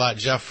 Thanks a lot,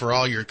 Jeff, for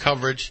all your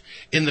coverage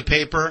in the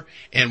paper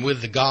and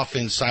with the Golf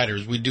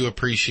Insiders. We do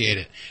appreciate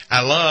it.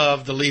 I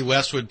love the Lee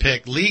Westwood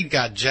pick. Lee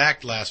got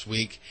jacked last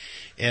week,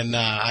 and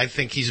I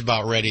think he's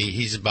about ready.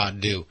 He's about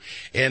due.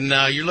 And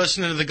you're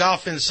listening to the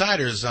Golf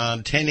Insiders on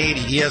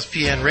 1080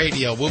 ESPN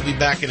Radio. We'll be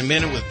back in a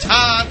minute with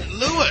Todd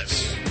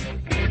Lewis.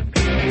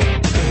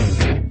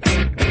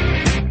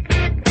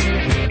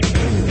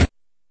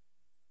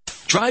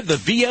 Drive the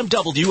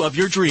BMW of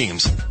your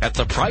dreams at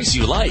the price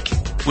you like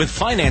with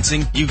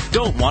financing you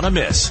don't want to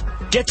miss.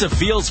 Get to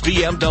Fields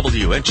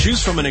BMW and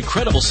choose from an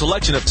incredible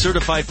selection of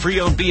certified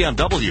pre-owned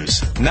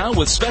BMWs. Now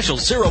with special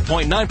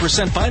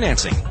 0.9%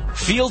 financing.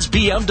 Fields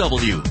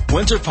BMW,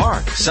 Winter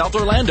Park, South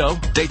Orlando,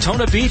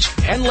 Daytona Beach,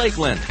 and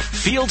Lakeland.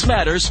 Fields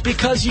matters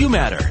because you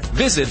matter.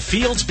 Visit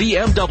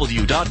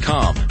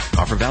fieldsbmw.com.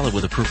 Offer valid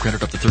with approved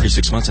credit up to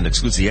 36 months and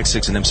excludes the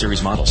X6 and M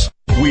Series models.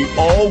 We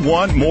all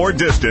want more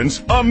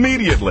distance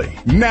immediately.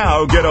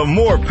 Now get a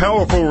more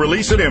powerful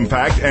release at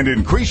impact and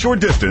increase your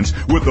distance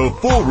with the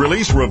full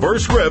release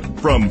reverse grip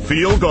from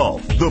Field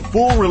Golf. The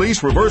full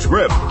release reverse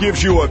grip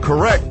gives you a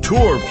correct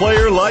tour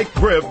player-like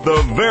grip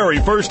the very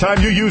first time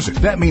you use it.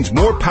 That means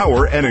more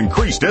power and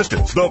increased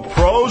distance. The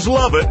pros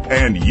love it,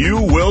 and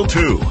you will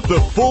too. The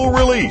full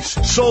release,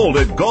 sold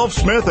at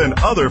Golfsmith and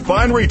other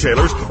fine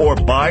retailers, or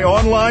buy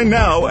online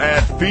now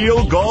at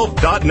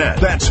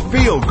fieldgolf.net. That's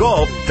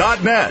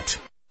fieldgolf.net.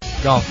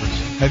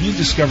 Golfers, have you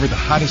discovered the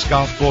hottest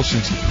golf ball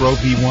since the Pro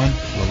V1?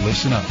 Well,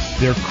 listen up.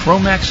 They're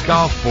Chromax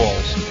golf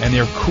balls, and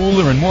they're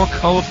cooler and more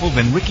colorful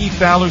than Ricky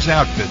Fowler's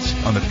outfits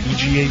on the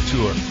PGA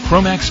Tour.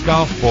 Chromax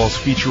golf balls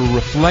feature a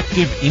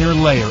reflective inner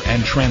layer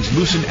and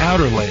translucent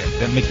outer layer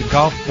that make the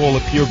golf ball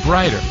appear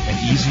brighter and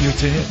easier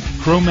to hit.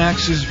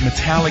 Chromax's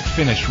metallic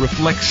finish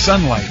reflects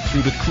sunlight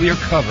through the clear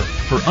cover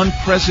for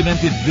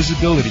unprecedented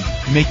visibility,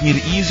 making it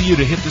easier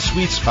to hit the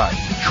sweet spot,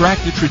 track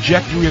the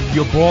trajectory of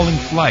your ball in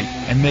flight,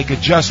 and make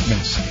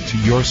adjustments to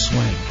your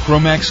swing.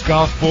 Chromax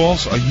golf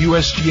balls are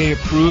USGA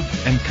approved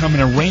and come in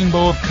a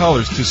rainbow of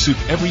colors to suit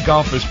every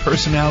golfer's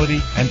personality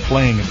and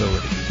playing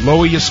ability.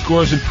 Lower your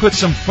scores and put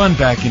some fun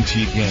back into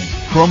your game.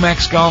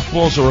 Chromax golf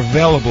balls are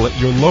available at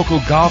your local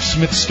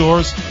Golfsmith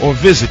stores or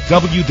visit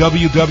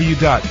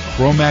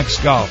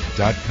www.chromaxgolf.com.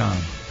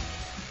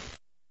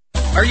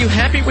 Are you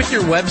happy with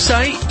your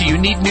website? Do you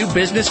need new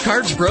business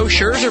cards,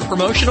 brochures, or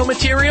promotional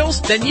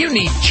materials? Then you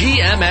need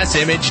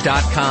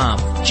GMSimage.com.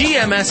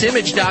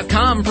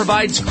 GMSimage.com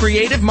provides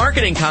creative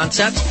marketing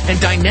concepts and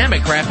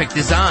dynamic graphic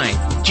design.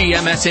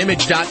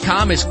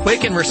 GMSimage.com is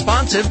quick and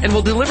responsive and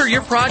will deliver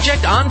your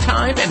project on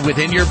time and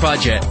within your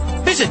budget.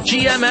 Visit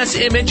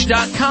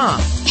GMSimage.com.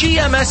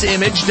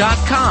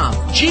 GMSimage.com.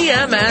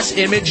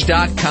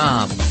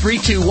 GMSimage.com.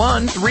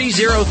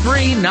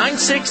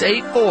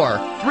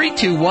 321-303-9684.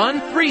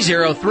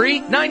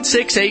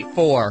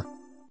 321-303-9684.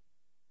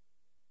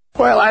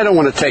 Well, I don't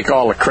want to take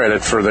all the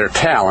credit for their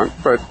talent,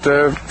 but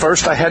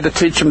first I had to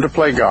teach them to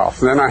play golf.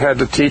 Then I had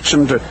to teach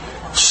them to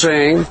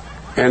sing,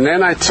 and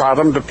then I taught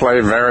them to play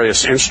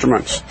various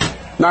instruments,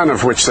 none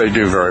of which they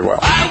do very well.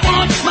 I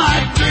want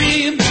my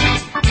dream.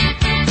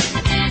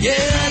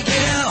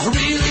 Yeah,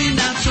 really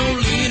not so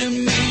lean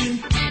and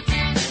mean.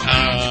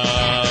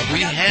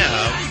 We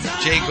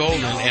have Jay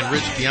Golden and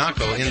Rich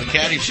Bianco in the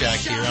Caddy Shack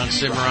here on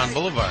Cimarron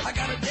Boulevard.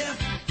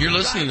 You're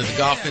listening to the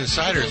Golf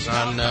Insiders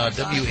on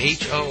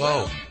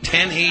WHOO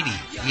 1080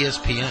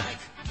 ESPN.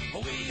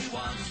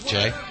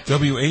 Jay?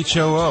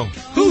 WHOO.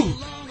 Who?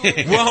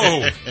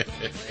 Whoa.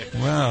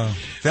 Wow.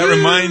 That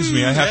reminds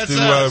me, I have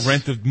to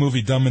rent the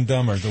movie Dumb and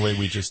Dumber the way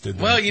we just did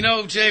that. Well,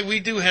 Jay, we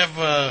do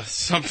have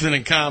something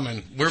in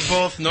common. We're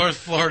both North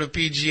Florida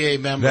PGA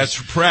members.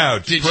 That's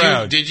proud.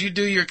 Did you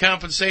do your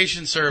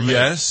compensation survey?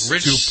 Yes,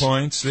 2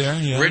 points there.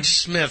 Yeah.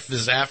 Rich Smith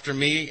is after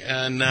me,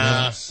 and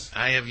yes.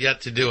 I have yet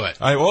to do it.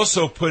 I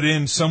also put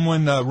in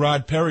someone,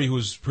 Rod Perry, who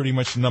was pretty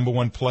much the number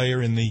one player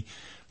in the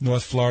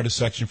North Florida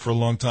section for a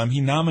long time.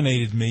 He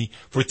nominated me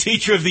for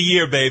Teacher of the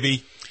Year,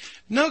 baby.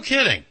 No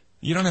kidding.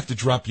 You don't have to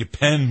drop your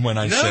pen when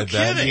I said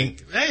that. No kidding.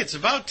 Hey, it's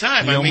about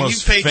time. You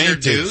paid your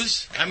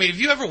dues. Have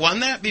you ever won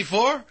that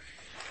before?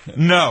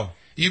 No.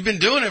 You've been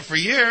doing it for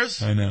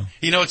years. I know.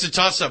 It's a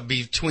toss-up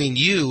between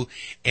you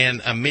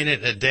and A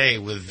Minute a Day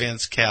with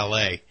Vince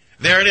Calais.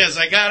 There it is.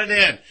 I got it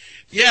in.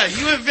 Yeah,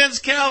 you and Vince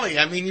Calais.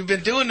 You've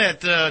been doing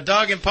that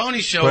Dog and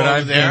Pony show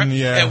over there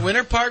at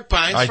Winter Park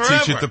Pines forever. I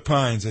teach at the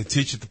Pines.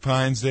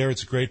 there.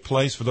 It's a great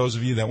place for those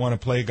of you that want to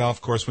play a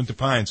golf course. Winter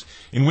Pines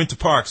in Winter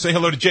Park. Say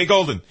hello to Jay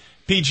Golden,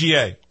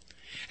 PGA.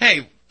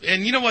 Hey,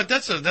 and you know what?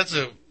 That's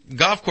a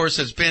golf course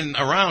that's been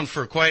around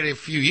for quite a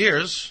few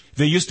years.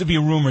 There used to be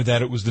a rumor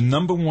that it was the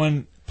number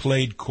one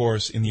played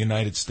course in the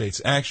United States.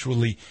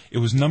 Actually, it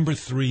was number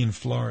 3 in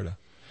Florida.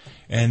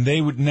 And they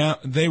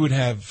would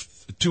have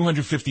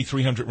 250,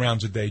 300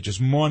 rounds a day,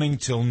 just morning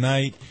till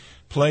night,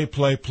 play.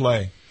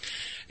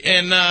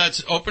 And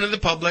it's open to the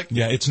public.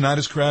 Yeah, it's not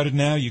as crowded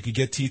now. You could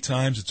get tee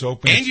times. It's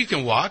open. And you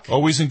can walk.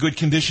 Always in good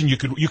condition. You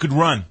could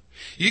run.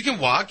 You can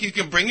walk. You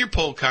can bring your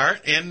pull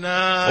cart and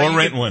or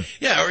rent one.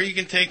 Yeah, or you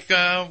can take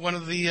one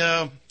of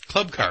the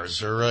club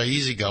cars or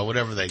Easy Go,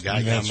 whatever they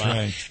got. That's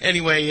right.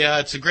 Anyway,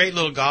 it's a great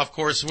little golf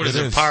course. What is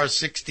it? Par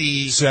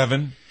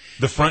 67.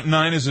 The front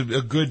 9 is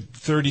a good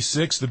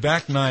 36. The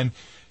back 9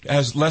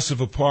 has less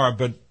of a par,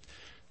 but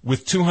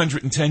with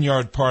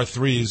 210-yard par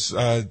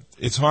 3s,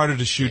 it's harder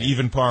to shoot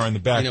even par in the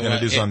back than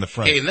it is on the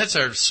front. Hey, and that's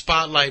our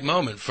spotlight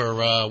moment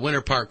for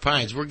Winter Park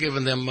Pines. We're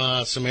giving them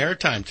some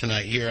airtime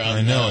tonight here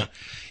on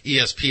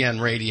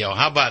ESPN Radio.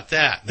 How about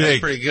that? That's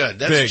pretty good.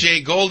 That's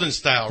Jay Golden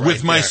style right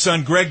with my there.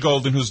 son Greg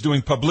Golden, who's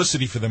doing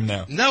publicity for them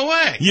now. No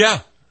way. Yeah.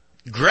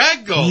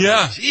 Greg Golden.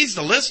 Yeah. Jeez,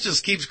 the list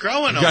just keeps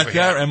growing Got over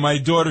that, here. and my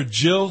daughter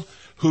Jill,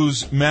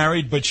 who's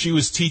married, but she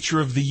was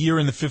teacher of the year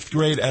in the 5th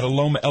grade at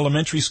Aloma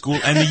Elementary School.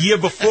 And the year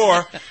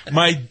before,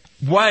 my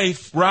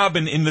wife,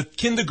 Robin, in the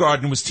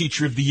kindergarten was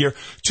teacher of the year.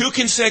 2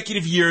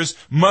 consecutive years,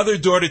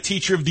 mother-daughter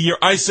teacher of the year.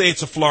 I say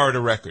it's a Florida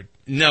record.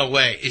 No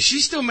way. Is she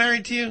still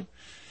married to you?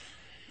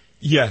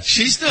 Yes.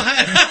 She's still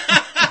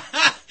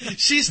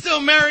she's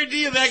still married to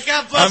you. That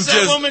God bless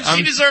that woman.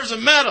 She deserves a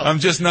medal. I'm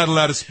just not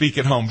allowed to speak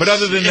at home. But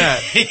other than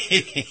that...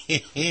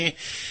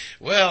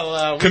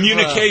 Well,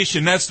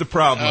 communication, that's the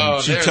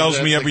problem. She tells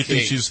me everything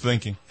she's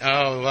thinking.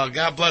 Oh, well,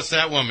 God bless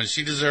that woman.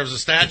 She deserves a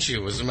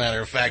statue, as a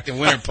matter of fact, in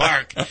Winter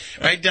Park,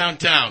 right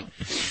downtown.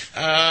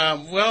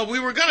 Well,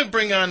 we were going to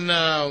bring on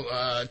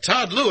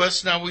Todd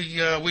Lewis. Now,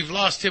 we've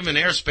lost him in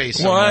airspace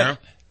somewhere. What?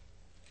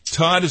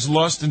 Todd is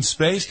lost in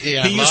space?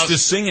 Yeah, he used to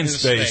sing in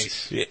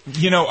space.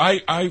 You know,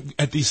 I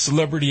at these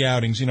celebrity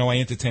outings, you know, I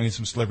entertain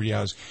some celebrity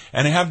outings,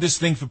 and I have this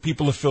thing for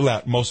people to fill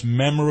out, most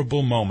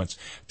memorable moments.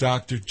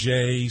 Dr.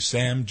 J,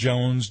 Sam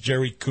Jones,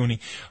 Jerry Cooney,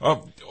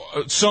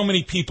 so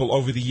many people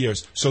over the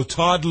years. So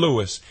Todd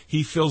Lewis,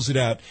 he fills it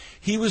out.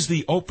 He was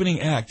the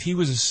opening act. He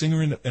was a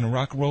singer in a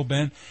rock and roll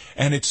band,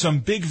 and at some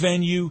big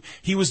venue,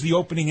 he was the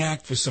opening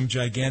act for some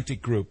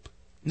gigantic group.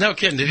 No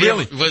kidding.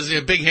 Was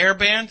it a big hair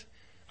band?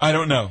 I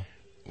don't know.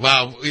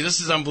 Wow,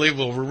 this is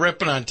unbelievable. We're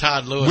ripping on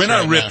Todd Lewis. We're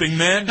not right ripping, now.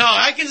 man. No,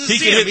 I can just he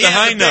see can him. hit He the has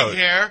high a note. big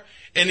hair,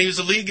 and he was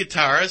a lead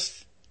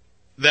guitarist.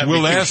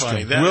 We'll ask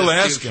him. We'll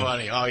ask him.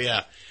 Funny. Oh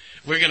yeah,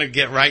 we're gonna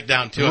get right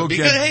down to it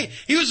because hey,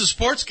 he was a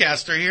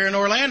sportscaster here in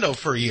Orlando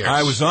for years.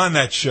 I was on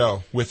that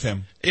show with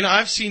him. You know,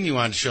 I've seen you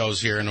on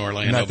shows here in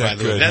Orlando. Not that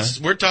by the way, good,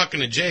 we're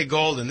talking to Jay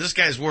Golden. This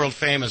guy's world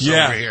famous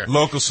over here.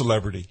 Local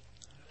celebrity.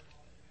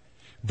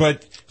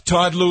 But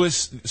Todd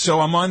Lewis, so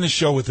I'm on the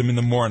show with him in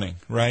the morning,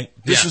 right?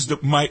 This is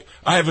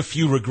I have a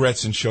few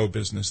regrets in show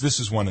business. This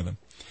is one of them.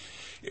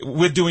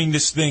 We're doing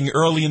this thing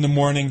early in the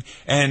morning,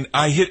 and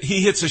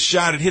he hits a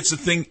shot, it hits a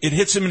thing, it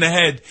hits him in the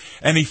head,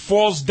 and he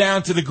falls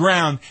down to the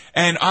ground,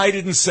 and I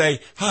didn't say,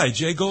 "Hi,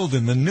 Jay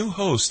Golden, the new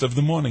host of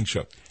the morning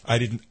show."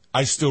 I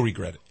still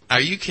regret it. Are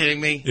you kidding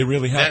me? It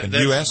really happened.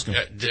 You ask him.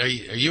 Are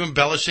you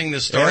embellishing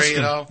the story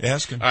at all?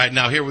 Ask him. All right,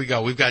 now here we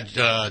go. We've got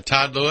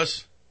Todd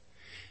Lewis.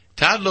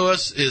 Todd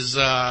Lewis is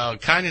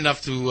kind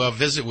enough to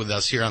visit with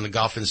us here on the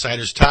Golf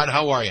Insiders. Todd,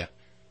 how are you?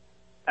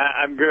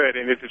 I'm good,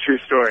 and it's a true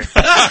story.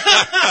 Todd,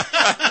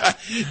 I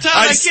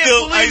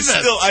can't believe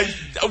this.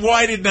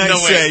 Why didn't I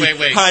say,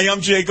 wait. "Hi,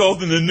 I'm Jay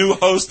Golden, the new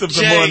host of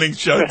the morning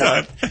show"?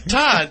 Todd.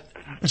 Todd,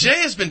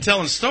 Jay has been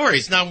telling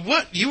stories. Now,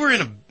 what? You were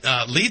in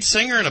a lead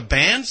singer in a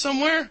band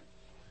somewhere?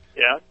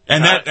 Yeah.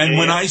 And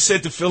when I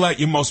said to fill out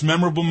your most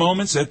memorable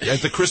moments at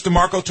the Chris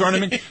DeMarco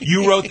tournament,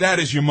 you wrote that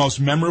as your most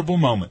memorable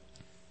moment.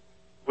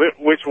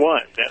 Which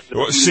one?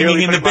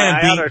 Singing in the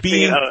band,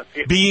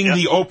 being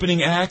the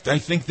opening act. I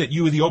think that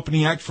you were the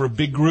opening act for a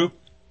big group.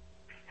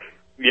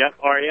 Yep,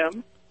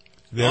 REM.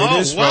 There it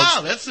is, wow,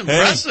 folks. That's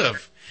impressive.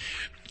 Hey.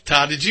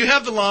 Todd, did you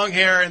have the long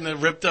hair and the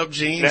ripped up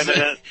jeans?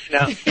 No.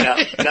 That's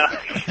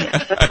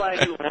why I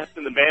didn't last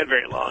in the band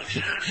very long.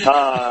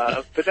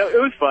 But it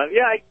was fun.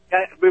 Yeah,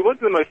 it wasn't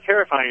the most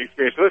terrifying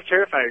experience. The most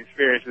terrifying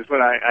experience is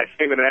when I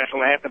sang the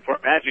national anthem for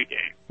a Magic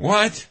game.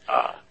 What?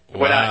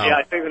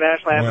 I sang the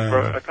national anthem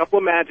for a couple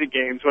of Magic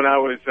games when I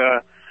was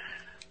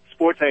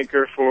sports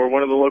anchor for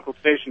one of the local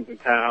stations in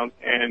town,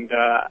 and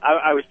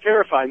I was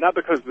terrified, not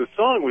because the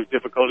song was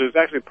difficult, it was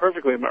actually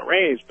perfectly in my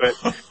range, but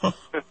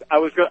I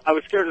was scared I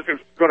was going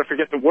to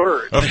forget the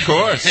words. Of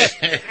course.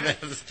 You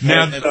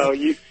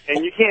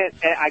can't,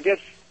 I guess,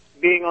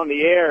 being on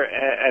the air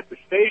at the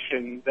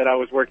station that I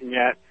was working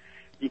at,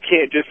 you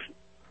can't just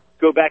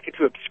go back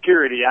into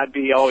obscurity. I'd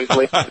be always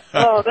late.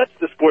 Oh, that's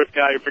the sports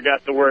guy who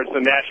forgot the words of the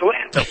national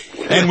anthem.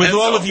 And with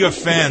all of your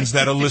fans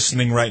that are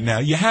listening right now,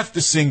 you have to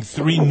sing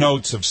 3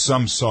 notes of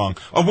some song.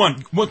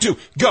 One, 2,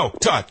 go,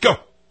 Todd, go.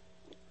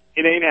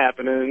 It ain't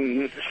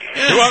happening.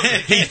 Well,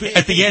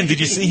 at the end, did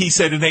you see he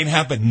said it ain't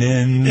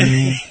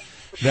happening?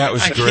 That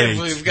was great. I can't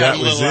believe we've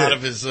gotten a little out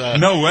of his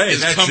no way. His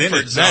that's comfort in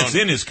it. zone. That's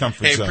in his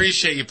comfort zone. Hey,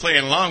 appreciate you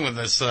playing along with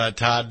us,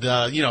 Todd.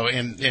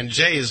 And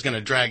Jay is going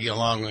to drag you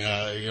along.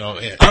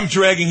 I'm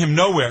dragging him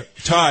nowhere.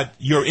 Todd,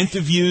 your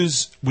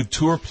interviews with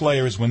tour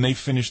players when they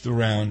finish the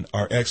round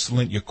are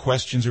excellent. Your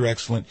questions are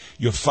excellent.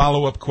 Your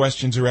follow-up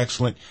questions are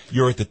excellent.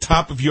 You're at the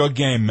top of your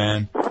game,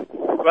 man.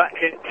 Well,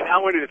 and I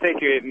wanted to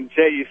thank you. And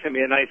Jay, you sent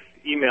me a nice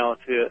email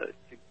to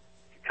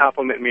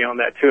compliment me on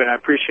that too, and I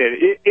appreciate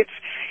it. It's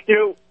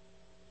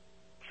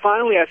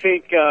finally, I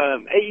think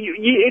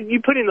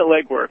you put in the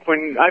legwork.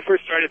 When I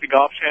first started the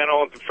Golf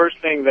Channel, the first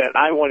thing that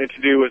I wanted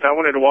to do was I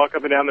wanted to walk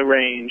up and down the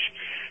range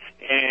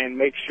and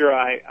make sure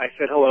I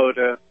said hello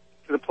to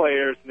the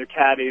players and their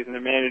caddies and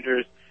their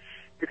managers,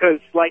 because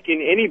like in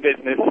any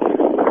business,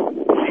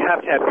 you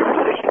have to have good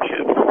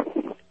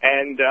relationships.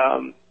 And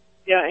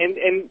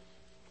and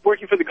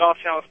working for the Golf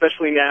Channel,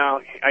 especially now,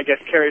 I guess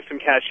carries some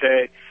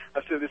cachet.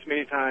 I've said this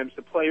many times.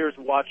 The players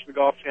watch the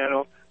Golf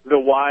Channel. The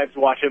wives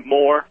watch it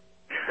more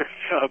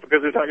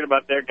because they're talking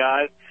about their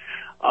guys.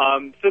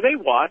 So they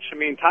watch. I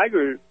mean,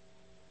 Tiger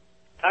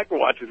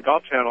watches the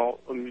Golf Channel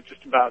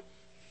just about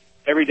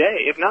every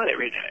day, if not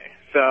every day.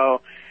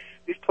 So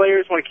these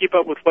players want to keep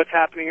up with what's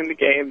happening in the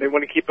game. They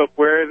want to keep up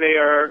where they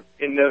are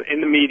in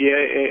the media,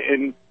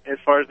 in as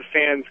far as the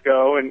fans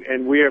go.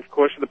 And we, of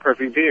course, are the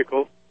perfect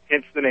vehicle,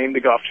 hence the name,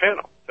 the Golf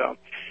Channel. So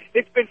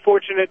it's been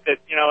fortunate that,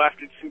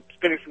 after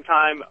spending some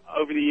time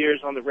over the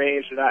years on the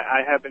range, that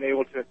I have been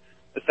able to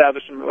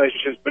establish some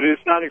relationships. But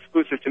it's not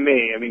exclusive to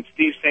me. I mean,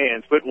 Steve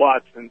Sands, Whit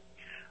Watson,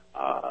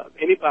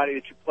 anybody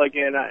that you plug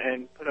in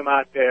and put them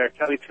out there,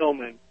 Kelly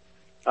Tillman,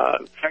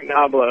 Frank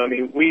Nabla. I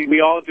mean,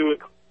 we all do it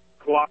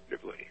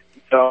cooperatively.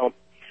 So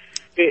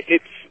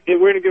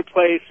we're in a good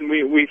place, and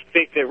we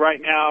think that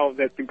right now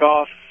that the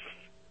golf,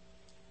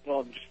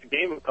 well, just the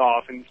game of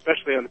golf, and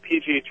especially on the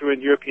PGA Tour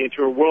and European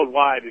Tour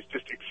worldwide, is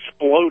just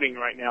exploding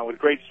right now with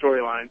great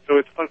storylines. So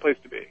it's a fun place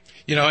to be.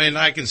 And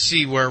I can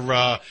see where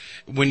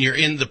when you're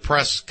in the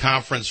press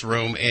conference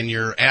room and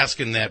you're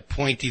asking that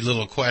pointy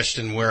little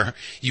question where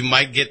you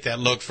might get that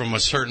look from a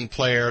certain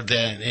player,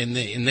 and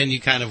then you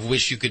kind of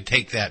wish you could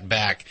take that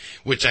back,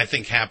 which I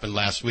think happened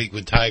last week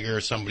with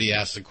Tiger. Somebody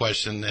asked a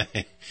question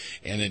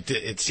and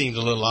it seemed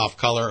a little off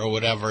color or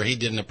whatever. He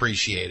didn't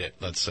appreciate it,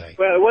 let's say.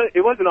 Well,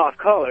 it wasn't off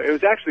color. It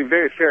was actually a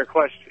very fair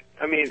question.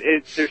 I mean,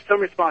 there's some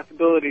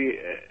responsibility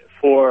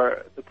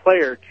for the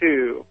player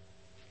to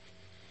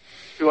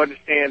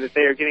understand that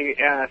they are getting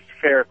asked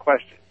fair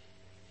questions.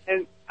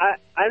 And I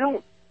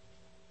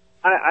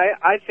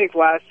think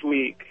last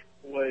week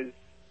was,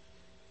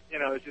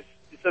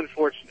 it's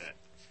unfortunate.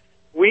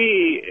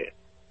 We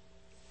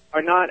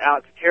are not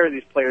out to tear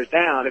these players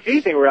down. If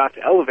anything, we're out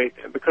to elevate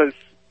them because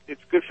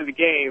it's good for the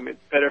game.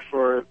 It's better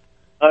for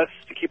us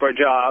to keep our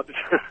jobs.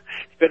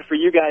 It's better for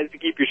you guys to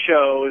keep your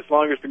show as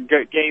long as the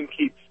game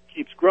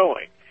keeps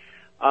growing.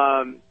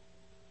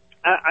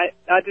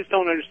 I just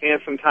don't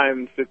understand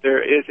sometimes that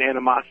there is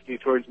animosity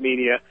towards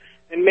media,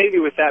 and maybe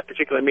with that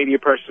particular media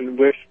person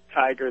with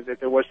Tiger that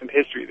there was some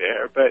history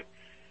there. But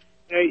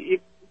you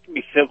can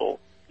be civil.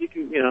 You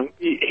can,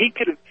 he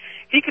could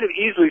have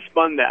easily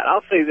spun that.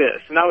 I'll say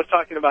this, and I was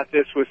talking about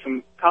this with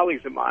some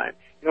colleagues of mine.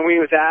 When he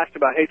was asked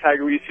about, hey,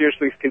 Tiger, were you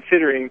seriously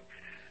considering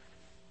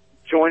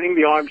joining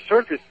the armed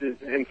services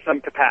in some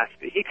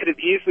capacity? He could have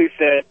easily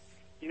said,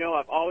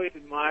 I've always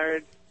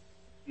admired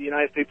the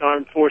United States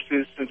Armed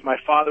Forces since my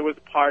father was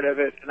a part of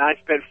it, and I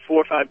spent 4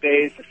 or 5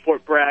 days at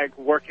Fort Bragg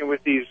working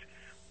with these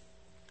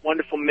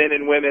wonderful men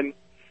and women,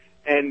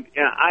 and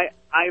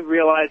I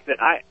realized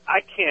that I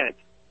can't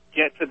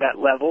get to that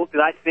level. Did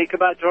I think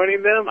about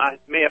joining them? I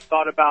may have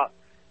thought about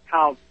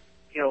how,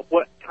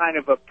 what kind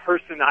of a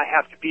person I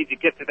have to be to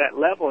get to that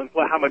level and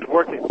how much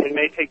work it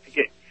may take to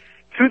get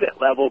to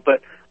that level,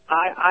 but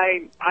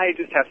I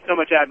just have so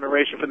much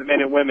admiration for the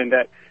men and women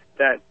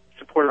that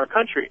support our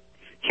country.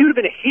 He would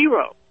have been a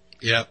hero.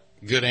 Yep,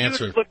 good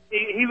answer.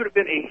 He would have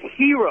been a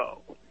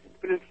hero,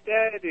 but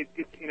instead, it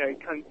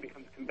becomes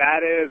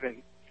combative,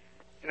 and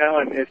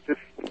and it's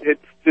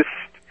just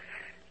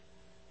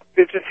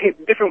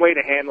a different way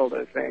to handle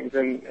those things,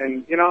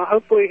 and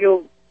hopefully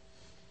he'll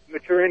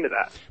mature into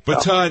that.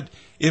 But Todd,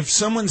 if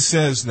someone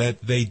says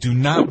that they do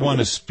not want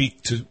to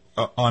speak to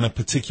on a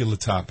particular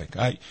topic,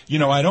 I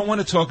don't want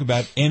to talk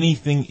about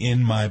anything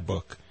in my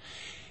book,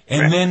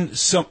 and then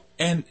some.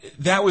 And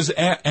that was,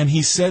 and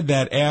he said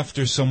that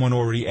after someone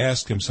already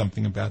asked him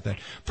something about that.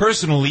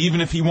 Personally,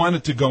 even if he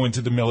wanted to go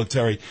into the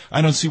military,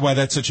 I don't see why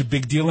that's such a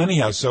big deal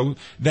anyhow. So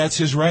that's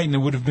his right, and it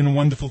would have been a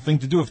wonderful thing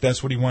to do if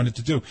that's what he wanted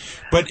to do.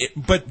 But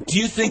do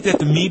you think that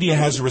the media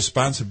has a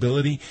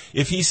responsibility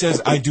if he says,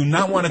 I do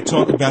not want to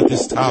talk about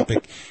this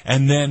topic,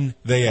 and then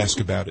they ask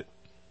about it?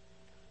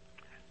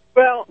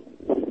 Well,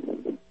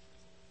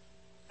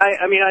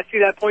 I see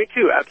that point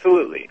too,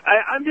 absolutely.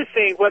 I'm just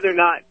saying whether or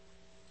not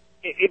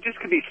it just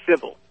could be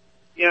civil.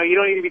 You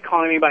don't need to be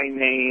calling anybody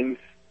names.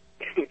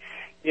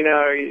 You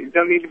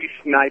don't need to be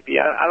snipey.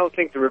 I don't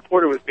think the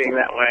reporter was being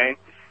that way.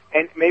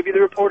 And maybe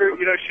the reporter,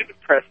 should have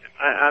pressed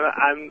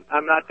him.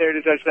 I'm not there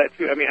to judge that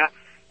too. I mean,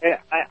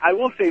 I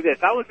will say this.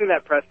 I was in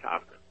that press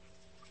conference,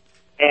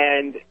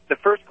 and the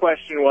first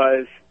question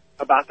was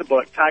about the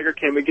book. Tiger,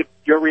 can we get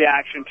your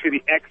reaction to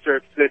the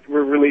excerpts that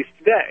were released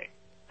today?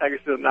 Tiger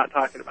still not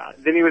talking about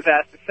it. Then he was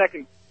asked the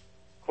second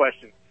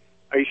question.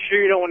 Are you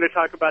sure you don't want to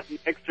talk about the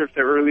excerpts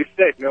that were released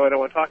today? No, I don't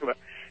want to talk about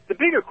it. The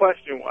bigger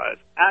question was,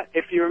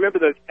 if you remember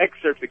those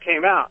excerpts that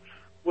came out,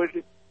 was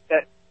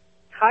that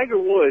Tiger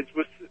Woods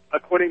was,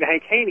 according to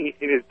Hank Haney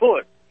in his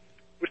book,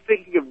 was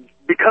thinking of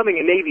becoming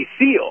a Navy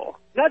SEAL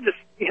not just,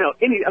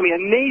 a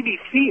Navy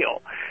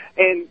SEAL.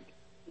 And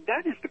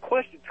that is the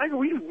question. Tiger,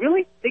 were you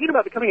really thinking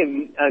about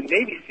becoming a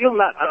Navy SEAL?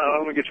 I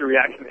want to get your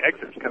reaction to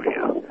excerpts coming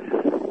out.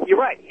 You're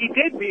right. He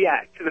did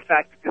react to the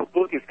fact that this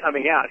book is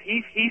coming out.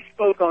 He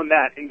spoke on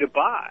that in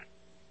Dubai.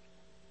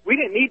 We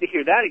didn't need to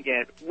hear that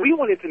again. We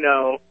wanted to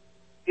know,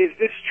 is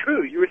this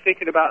true? You were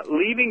thinking about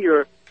leaving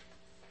your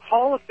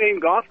Hall of Fame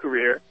golf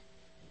career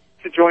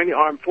to join the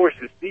armed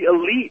forces, the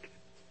elite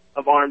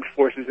of armed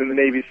forces in the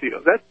Navy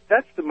SEALs.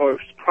 That's the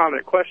most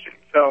prominent question.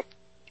 So,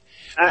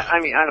 I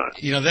don't know.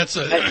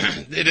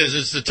 It is.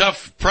 It's a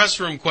tough press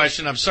room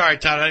question. I'm sorry,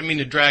 Todd. I didn't mean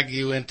to drag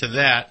you into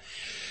that.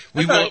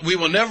 We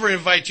will never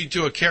invite you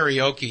to a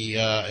karaoke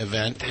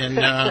event. And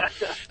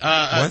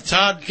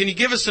Todd, can you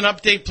give us an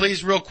update,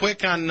 please, real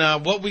quick, on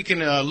what we can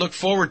look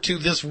forward to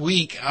this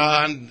week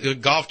on the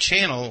Golf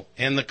Channel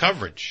and the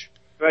coverage?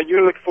 Well,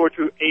 you're looking forward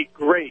to a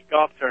great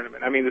golf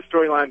tournament. I mean, the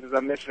storylines, as I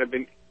mentioned, have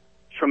been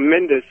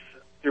tremendous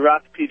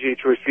throughout the PGA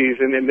Tour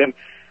season. And then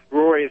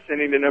Rory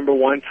ascending to number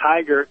one.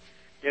 Tiger,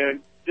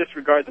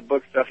 disregard the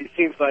book stuff. He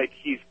seems like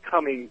he's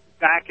coming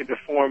back into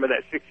form of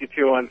that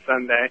 62 on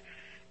Sunday.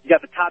 You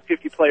got the top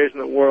 50 players in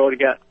the world. You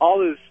got all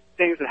those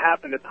things that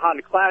happened at the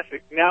Honda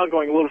Classic now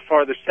going a little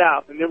farther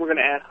south, and then we're going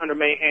to add Hunter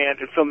Mahan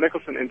and Phil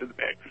Mickelson into the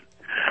mix.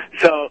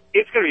 So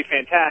it's going to be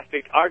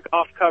fantastic. Our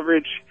golf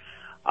coverage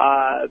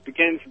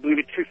begins, I believe,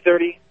 at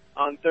 2:30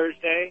 on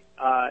Thursday.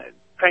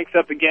 Cranks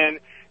up again.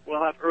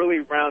 We'll have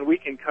early round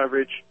weekend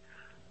coverage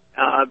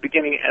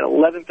beginning at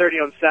 11:30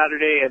 on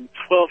Saturday and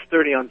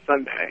 12:30 on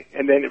Sunday.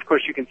 And then, of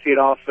course, you can see it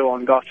also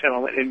on Golf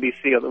Channel and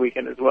NBC on the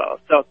weekend as well.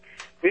 So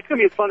it's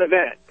going to be a fun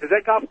event because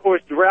that golf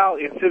course, Doral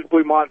in Sis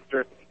Blue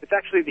Monster, it's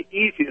actually the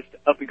easiest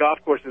of the golf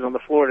courses on the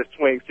Florida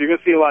swing. So you're going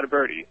to see a lot of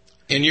birdies.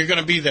 And you're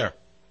going to be there.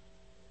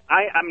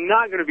 I'm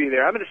not going to be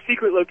there. I'm in a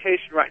secret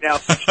location right now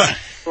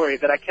story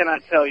that I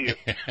cannot tell you.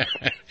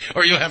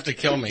 Or you'll have to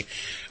kill me.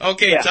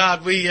 Okay, yeah.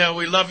 Todd, we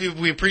love you.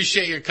 We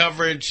appreciate your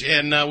coverage,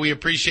 and we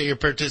appreciate your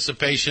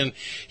participation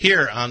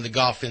here on the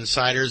Golf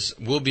Insiders.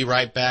 We'll be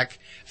right back.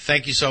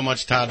 Thank you so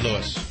much, Todd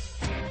Lewis.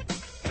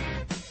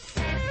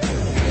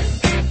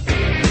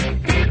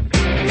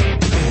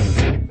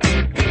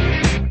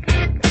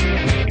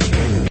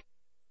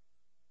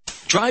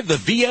 Drive the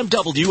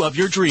BMW of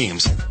your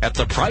dreams at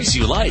the price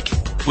you like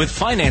with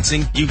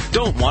financing you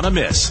don't want to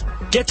miss.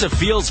 Get to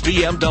Fields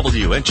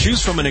BMW and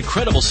choose from an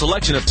incredible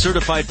selection of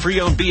certified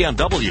pre-owned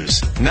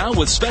BMWs. Now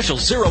with special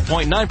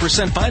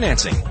 0.9%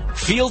 financing.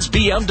 Fields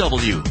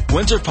BMW,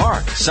 Winter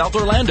Park, South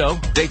Orlando,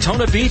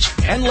 Daytona Beach,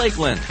 and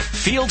Lakeland.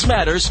 Fields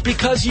matters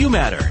because you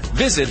matter.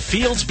 Visit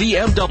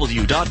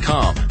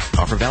fieldsbmw.com.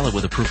 Offer valid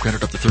with approved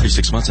credit up to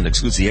 36 months and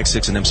excludes the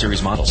X6 and M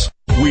Series models.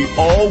 We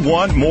all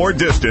want more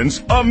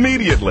distance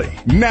immediately.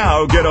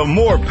 Now get a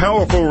more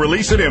powerful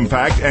release and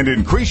impact and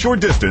increase your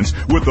distance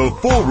with the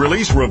full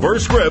release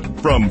reverse grip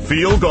from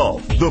Field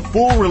Golf. The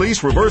full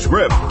release reverse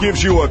grip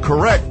gives you a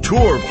correct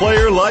tour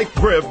player-like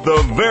grip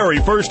the very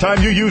first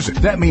time you use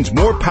it. That means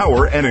more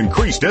power and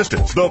increased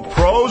distance. The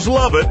pros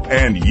love it,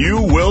 and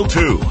you will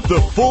too.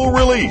 The full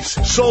release,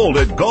 sold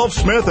at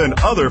Golfsmith and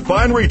other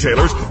fine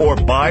retailers, or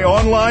buy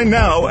online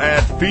now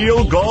at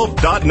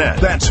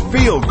fieldgolf.net. That's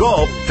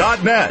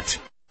fieldgolf.net.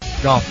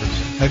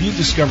 Golfers, have you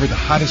discovered the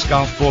hottest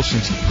golf ball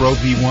since the Pro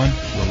V1?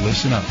 Well,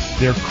 listen up.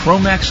 They're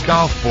Chromax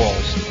golf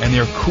balls, and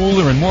they're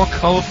cooler and more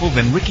colorful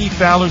than Ricky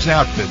Fowler's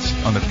outfits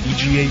on the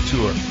PGA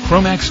Tour.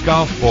 Chromax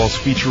golf balls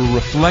feature a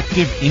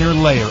reflective inner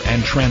layer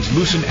and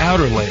translucent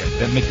outer layer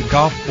that make the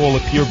golf ball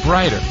appear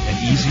brighter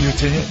and easier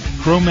to hit.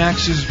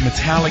 Chromax's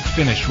metallic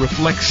finish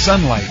reflects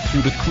sunlight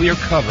through the clear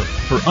cover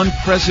for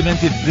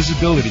unprecedented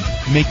visibility,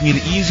 making it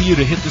easier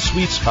to hit the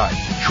sweet spot.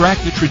 Track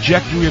the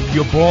trajectory of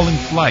your ball in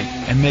flight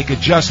and make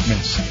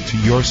adjustments to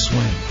your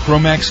swing.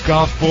 Chromax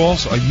golf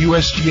balls are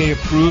USGA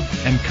approved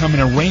and come in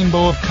a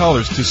rainbow of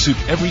colors to suit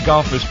every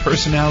golfer's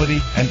personality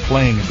and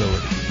playing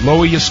ability.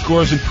 Lower your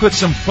scores and put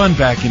some fun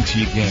back into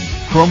your game.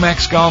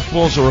 Chromax golf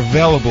balls are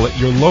available at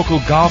your local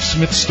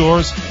Golfsmith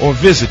stores or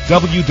visit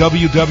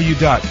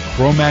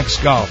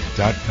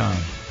www.chromaxgolf.com.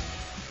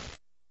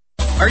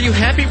 Are you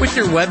happy with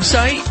your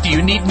website? Do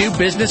you need new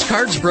business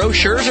cards,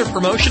 brochures, or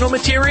promotional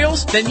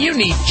materials? Then you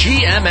need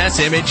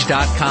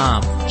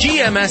GMSimage.com.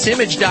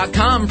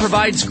 GMSimage.com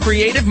provides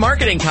creative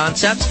marketing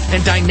concepts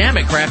and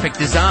dynamic graphic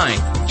design.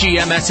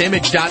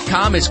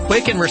 GMSimage.com is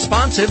quick and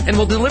responsive and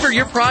will deliver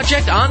your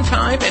project on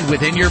time and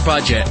within your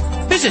budget.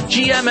 Visit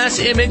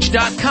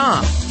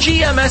GMSimage.com.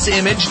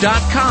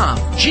 GMSimage.com.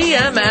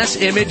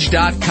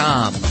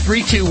 GMSimage.com.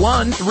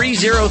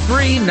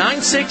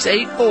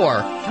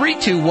 321-303-9684.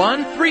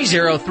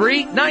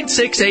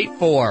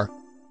 321-303-9684.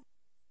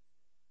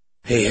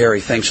 Hey,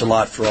 Harry, thanks a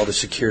lot for all the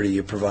security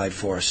you provide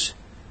for us.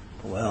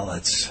 Well,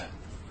 it's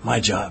my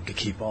job to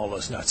keep all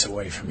those nuts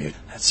away from you.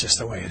 That's just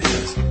the way it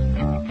is.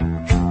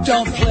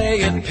 Don't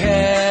play a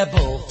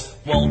pebble,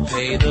 won't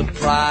pay the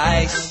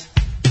price.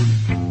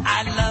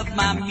 I love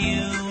my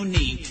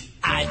Muni,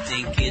 I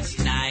think it's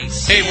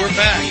nice. Hey, we're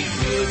back.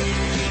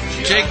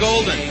 Jay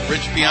Golden,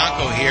 Rich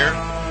Bianco here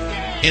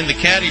in the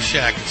Caddy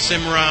Shack at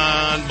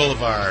Cimarron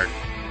Boulevard.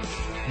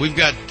 We've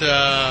got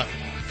a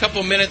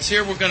couple minutes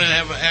here. We're going to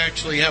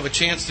have a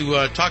chance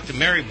to talk to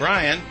Mary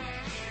Bryan.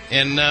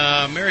 And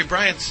Mary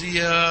Bryant's the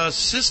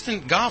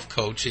assistant golf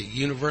coach at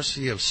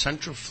University of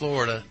Central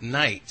Florida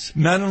Knights.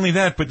 Not only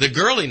that, but the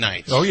girly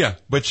Knights. Oh, yeah.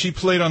 But she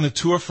played on the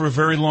tour for a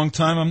very long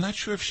time. I'm not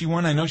sure if she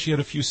won. I know she had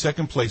a few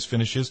second-place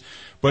finishes,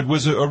 but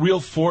was a real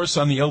force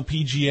on the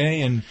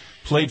LPGA and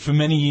played for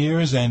many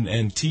years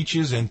and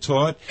teaches and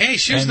taught. Hey,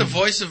 she was the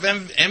voice of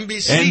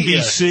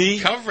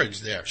NBC coverage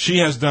there. She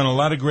has done a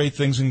lot of great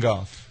things in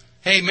golf.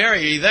 Hey, Mary,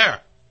 are you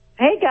there?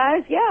 Hey,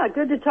 guys. Yeah,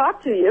 good to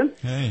talk to you.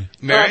 Hey.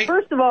 Mary?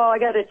 First of all, I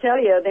got to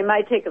tell you, they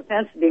might take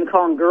offense to being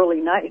called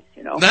girly Knights,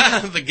 you know.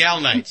 The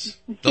gal Knights.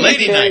 The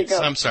lady Knights.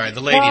 I'm sorry,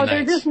 the lady Knights. No,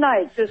 they're just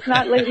Knights. It's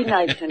not lady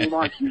Knights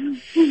anymore.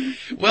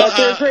 Well, but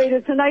they're great.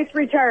 It's a nice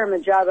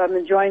retirement job. I'm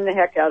enjoying the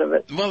heck out of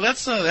it. Well,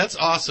 that's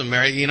awesome,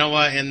 Mary. You know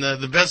what? And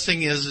the best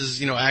thing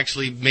is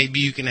actually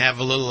maybe you can have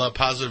a little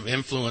positive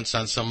influence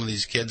on some of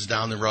these kids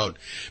down the road.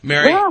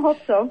 Mary? Yeah, I hope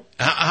so.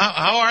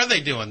 How are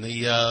they doing,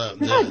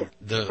 the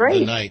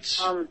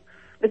Knights?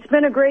 It's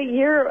been a great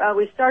year.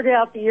 We started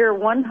out the year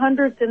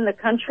 100th in the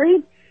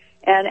country,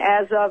 and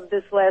as of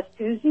this last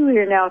Tuesday, we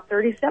are now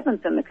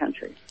 37th in the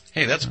country.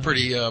 Hey, that's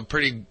pretty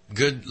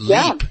good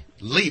leap.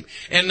 Leap.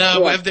 And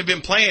have they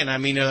been playing? I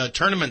mean,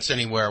 tournaments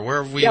anywhere?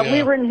 Where have we? Yeah,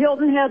 we were in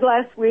Hilton Head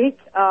last week.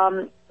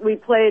 We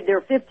played. There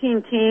were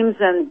 15 teams,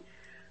 and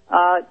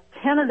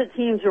 10 of the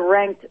teams were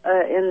ranked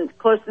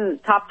close in the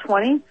top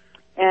 20,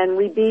 and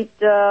we beat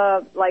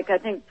I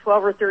think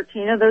 12 or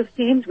 13 of those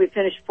teams. We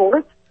finished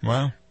 4th.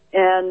 Wow.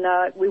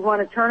 And we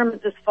won a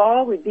tournament this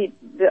fall. We beat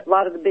a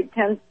lot of the Big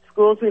Ten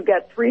schools. We've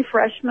got 3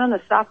 freshmen,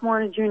 a sophomore,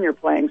 and a junior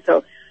playing.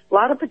 So a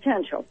lot of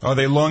potential. Are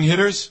they long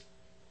hitters?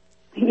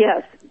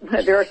 Yes.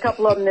 There are a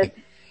couple of them that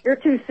they're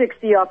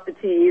 260 off the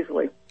tee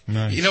easily.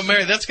 Nice. You know,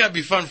 Mary, that's got to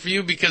be fun for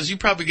you because you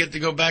probably get to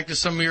go back to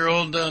some of your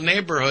old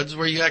neighborhoods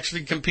where you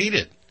actually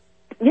competed.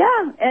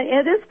 Yeah,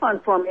 it is fun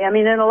for me. I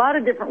mean, in a lot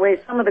of different ways.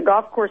 Some of the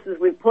golf courses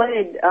we've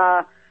played,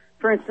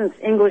 for instance,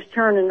 English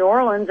Turn in New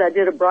Orleans, I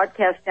did a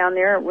broadcast down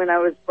there when I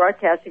was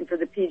broadcasting for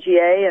the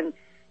PGA. And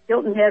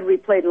Hilton Head, we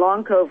played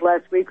Long Cove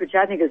last week, which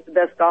I think is the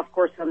best golf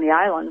course on the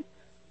island.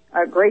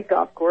 A great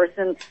golf course.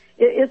 And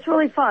it's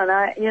really fun.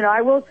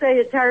 I will say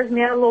it tires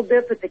me out a little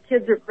bit, but the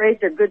kids are great.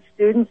 They're good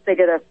students. They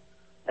get a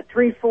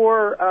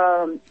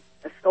 3.4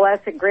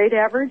 scholastic grade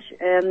average,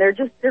 and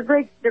they're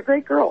great. They're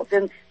great girls.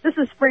 And this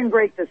is spring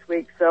break this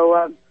week,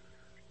 so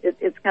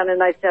it's kind of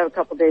nice to have a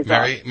couple days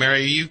off.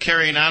 Mary, are you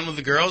carrying on with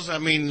the girls? I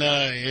mean,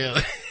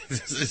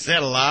 is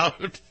that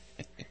allowed?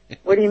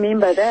 What do you mean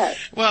by that?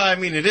 Well, I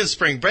mean, it is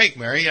spring break,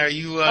 Mary. Are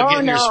you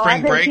getting your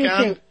spring break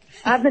on?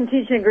 I've been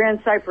teaching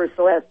Grand Cypress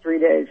the last 3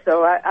 days,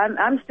 so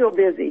I'm still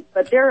busy.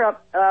 But they're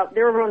up,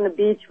 they're over on the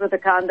beach with a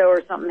condo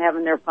or something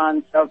having their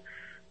fun, so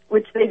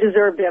which they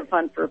deserve to have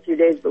fun for a few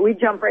days. But we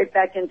jump right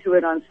back into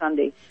it on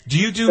Sunday. Do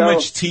you do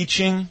much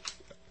teaching?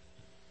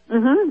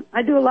 Mm-hmm.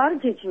 I do a lot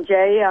of teaching,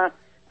 Jay.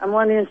 I'm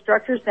one of the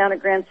instructors down at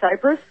Grand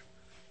Cypress.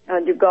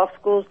 I do golf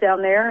schools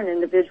down there and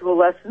individual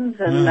lessons.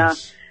 And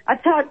I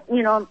taught,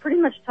 I'm pretty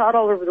much taught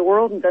all over the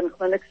world and done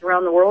clinics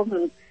around the world.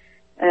 And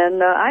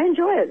I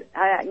enjoy it.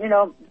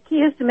 The key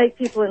is to make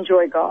people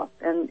enjoy golf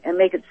and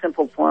make it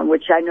simple for them,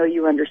 which I know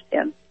you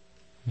understand.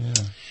 Yeah.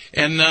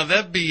 And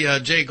that'd be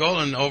Jay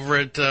Golden over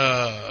at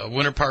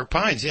Winter Park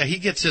Pines. Yeah, he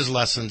gets his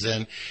lessons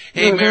in.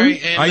 Hey, Mary.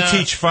 And, I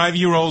teach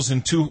 5-year-olds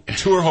and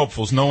tour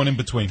hopefuls, no one in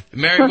between.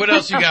 Mary, what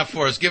else you got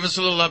for us? Give us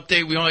a little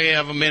update. We only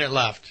have a minute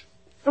left.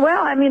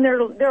 Well, I mean,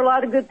 there are a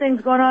lot of good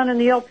things going on in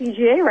the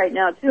LPGA right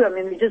now, too. I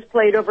mean, we just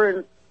played over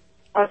in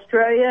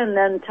Australia and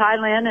then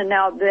Thailand, and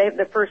now they have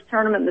the first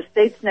tournament in the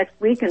States next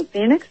week in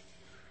Phoenix.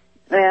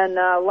 And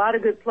a lot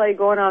of good play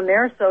going on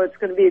there, so it's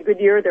going to be a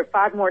good year. There are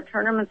 5 more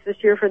tournaments this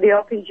year for the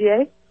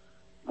LPGA.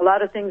 A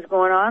lot of things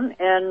going on,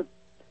 and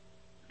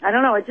I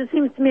don't know, it just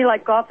seems to me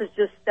like golf is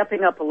just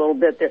stepping up a little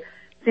bit. There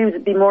seems to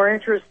be more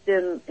interest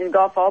in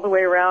golf all the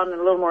way around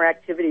and a little more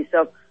activity,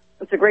 so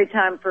it's a great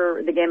time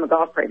for the game of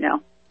golf right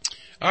now.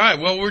 All right,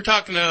 well, we're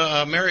talking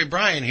to Mary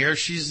Bryan here.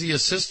 She's the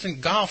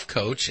assistant golf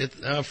coach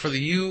for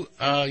the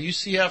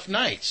UCF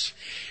Knights.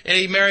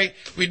 Hey, Mary,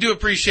 we do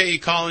appreciate you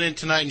calling in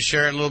tonight and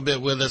sharing a little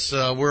bit with us.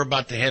 We're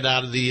about to head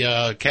out of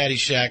the Caddy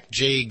Shack,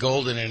 Jay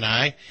Golden and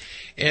I.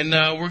 And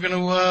we're going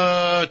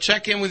to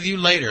check in with you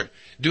later.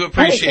 Do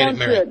appreciate it,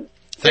 Mary. Good.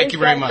 Thank you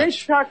very much. Great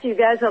to talk to you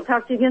guys. I'll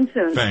talk to you again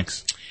soon.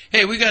 Thanks.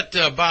 Hey, we got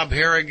Bob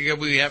Harig.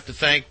 We have to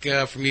thank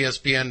from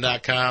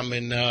ESPN.com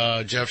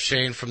and Jeff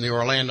Shain from the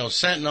Orlando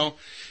Sentinel.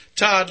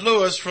 Todd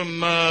Lewis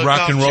from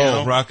Rock and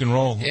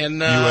Roll,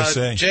 and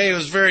USA. Jay, it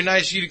was very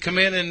nice of you to come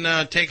in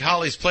and take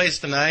Holly's place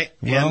tonight.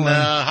 Well, and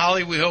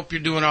Holly, we hope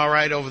you're doing all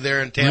right over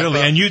there in Tampa. Really,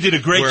 and you did a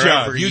great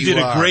job. You did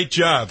a great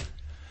job.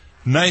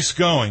 Nice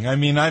going. I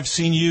mean, I've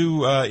seen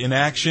you in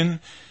action,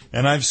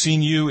 and I've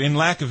seen you in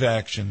lack of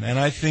action, and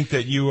I think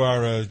that you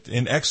are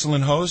an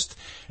excellent host.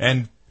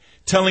 And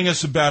telling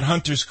us about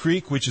Hunters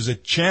Creek, which is a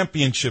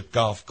championship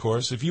golf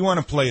course. If you want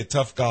to play a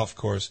tough golf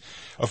course,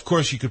 of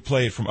course you could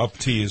play it from up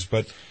tees,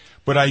 but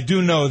But I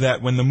do know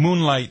that when the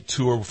Moonlight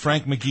Tour,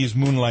 Frank McGee's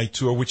Moonlight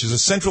Tour, which is a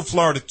Central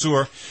Florida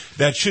tour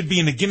that should be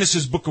in the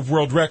Guinness's Book of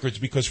World Records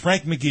because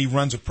Frank McGee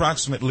runs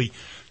approximately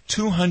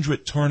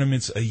 200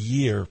 tournaments a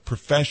year,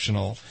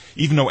 professional,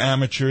 even though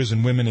amateurs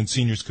and women and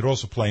seniors could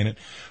also play in it.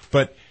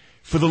 But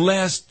for the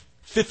last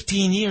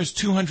 15 years,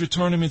 200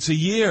 tournaments a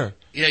year.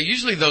 Yeah,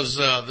 usually those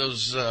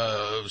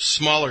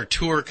smaller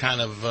tour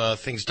kind of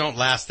things don't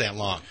last that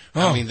long.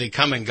 Oh. I mean, they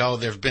come and go.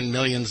 There have been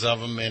millions of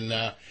them,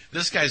 and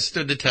this guy's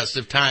stood the test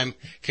of time.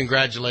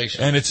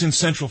 Congratulations. And it's in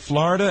Central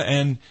Florida,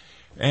 and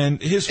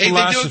his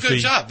philosophy. They do a good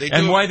job.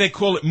 And why they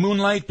call it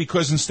Moonlight?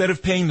 Because instead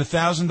of paying the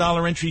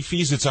 $1,000 entry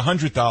fees, it's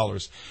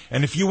 $100.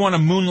 And if you want to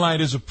moonlight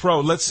as a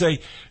pro, let's say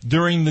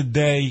during the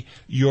day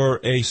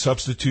you're a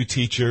substitute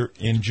teacher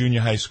in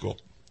junior high school.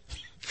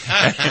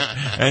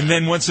 And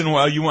then once in a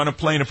while you want to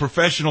play in a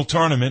professional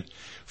tournament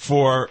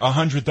for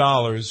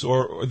 $100,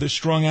 or the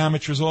strong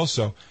amateurs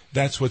also.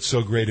 That's what's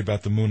so great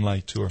about the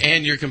Moonlight Tour.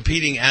 And you're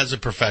competing as a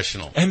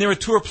professional. And there are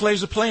tour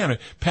players that play on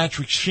it.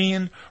 Patrick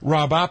Shain,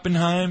 Rob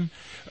Oppenheim.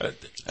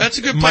 That's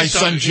a good place. My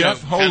son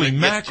Jeff. Holy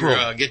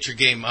mackerel! Get your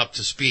game up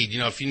to speed. You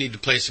know, if you need to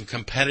play some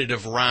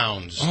competitive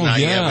rounds, you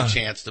have a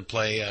chance to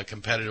play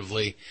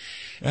competitively.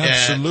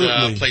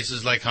 Absolutely. At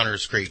places like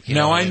Hunters Creek.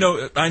 Now, I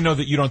know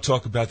that you don't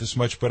talk about this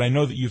much, but I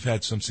know that you've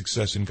had some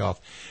success in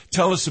golf.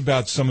 Tell us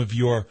about some of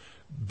your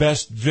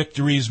best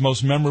victories,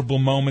 most memorable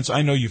moments.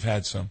 I know you've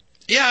had some.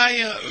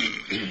 Yeah,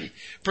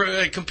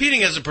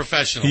 competing as a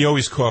professional. He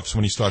always coughs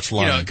when he starts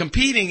lying. You know,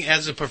 competing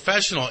as a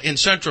professional in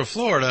Central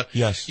Florida.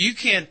 Yes. You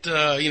can't,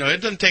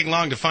 it doesn't take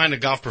long to find a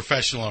golf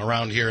professional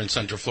around here in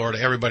Central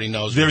Florida. Everybody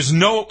knows. There's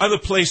no other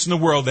place in the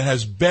world that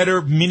has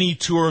better mini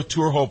tour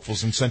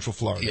hopefuls in Central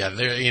Florida. Yeah,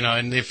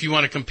 and if you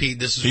want to compete,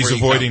 this is He's where you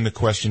avoiding come. the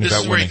question this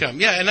about is where winning. you come.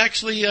 Yeah, and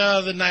actually,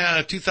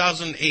 the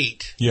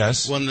 2008.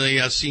 Yes. Won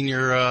the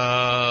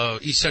senior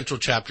East Central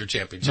Chapter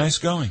Championship. Nice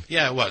going.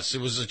 Yeah, it was.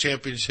 It was a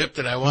championship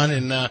that I won.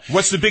 And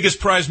what's the biggest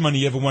prize money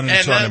you ever won in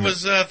a tournament? And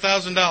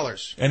that was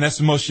 $1,000. And that's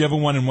the most you ever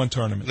won in one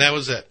tournament? That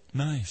was it.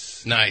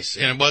 Nice.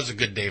 And it was a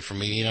good day for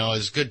me. You know, it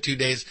was good 2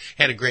 days.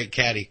 Had a great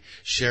caddy,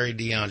 Sherry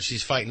Dion.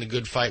 She's fighting a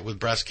good fight with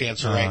breast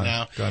cancer right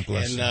now. God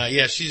bless her.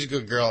 And, she's a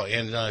good girl.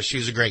 And she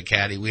was a great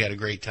caddy. We had a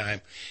great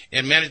time.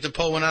 And managed to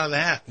pull one out of the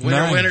hat.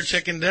 Winner,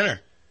 chicken dinner.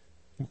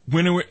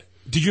 Winner.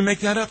 Did you make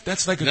that up?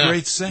 That's like a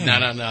great saying. No.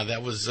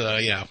 That was,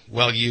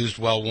 well used,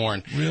 well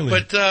worn. Really?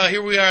 But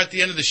here we are at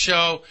the end of the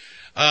show.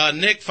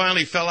 Nick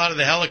finally fell out of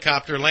the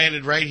helicopter,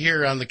 landed right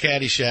here on the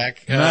Caddy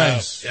Shack.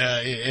 Nice.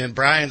 And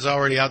Brian's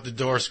already out the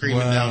door screaming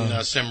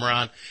down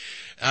Cimarron.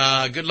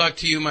 Good luck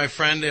to you, my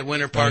friend, at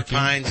Winter Park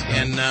Pines.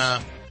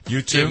 And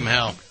you too. give him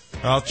hell.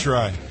 I'll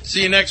try.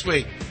 See you next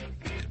week.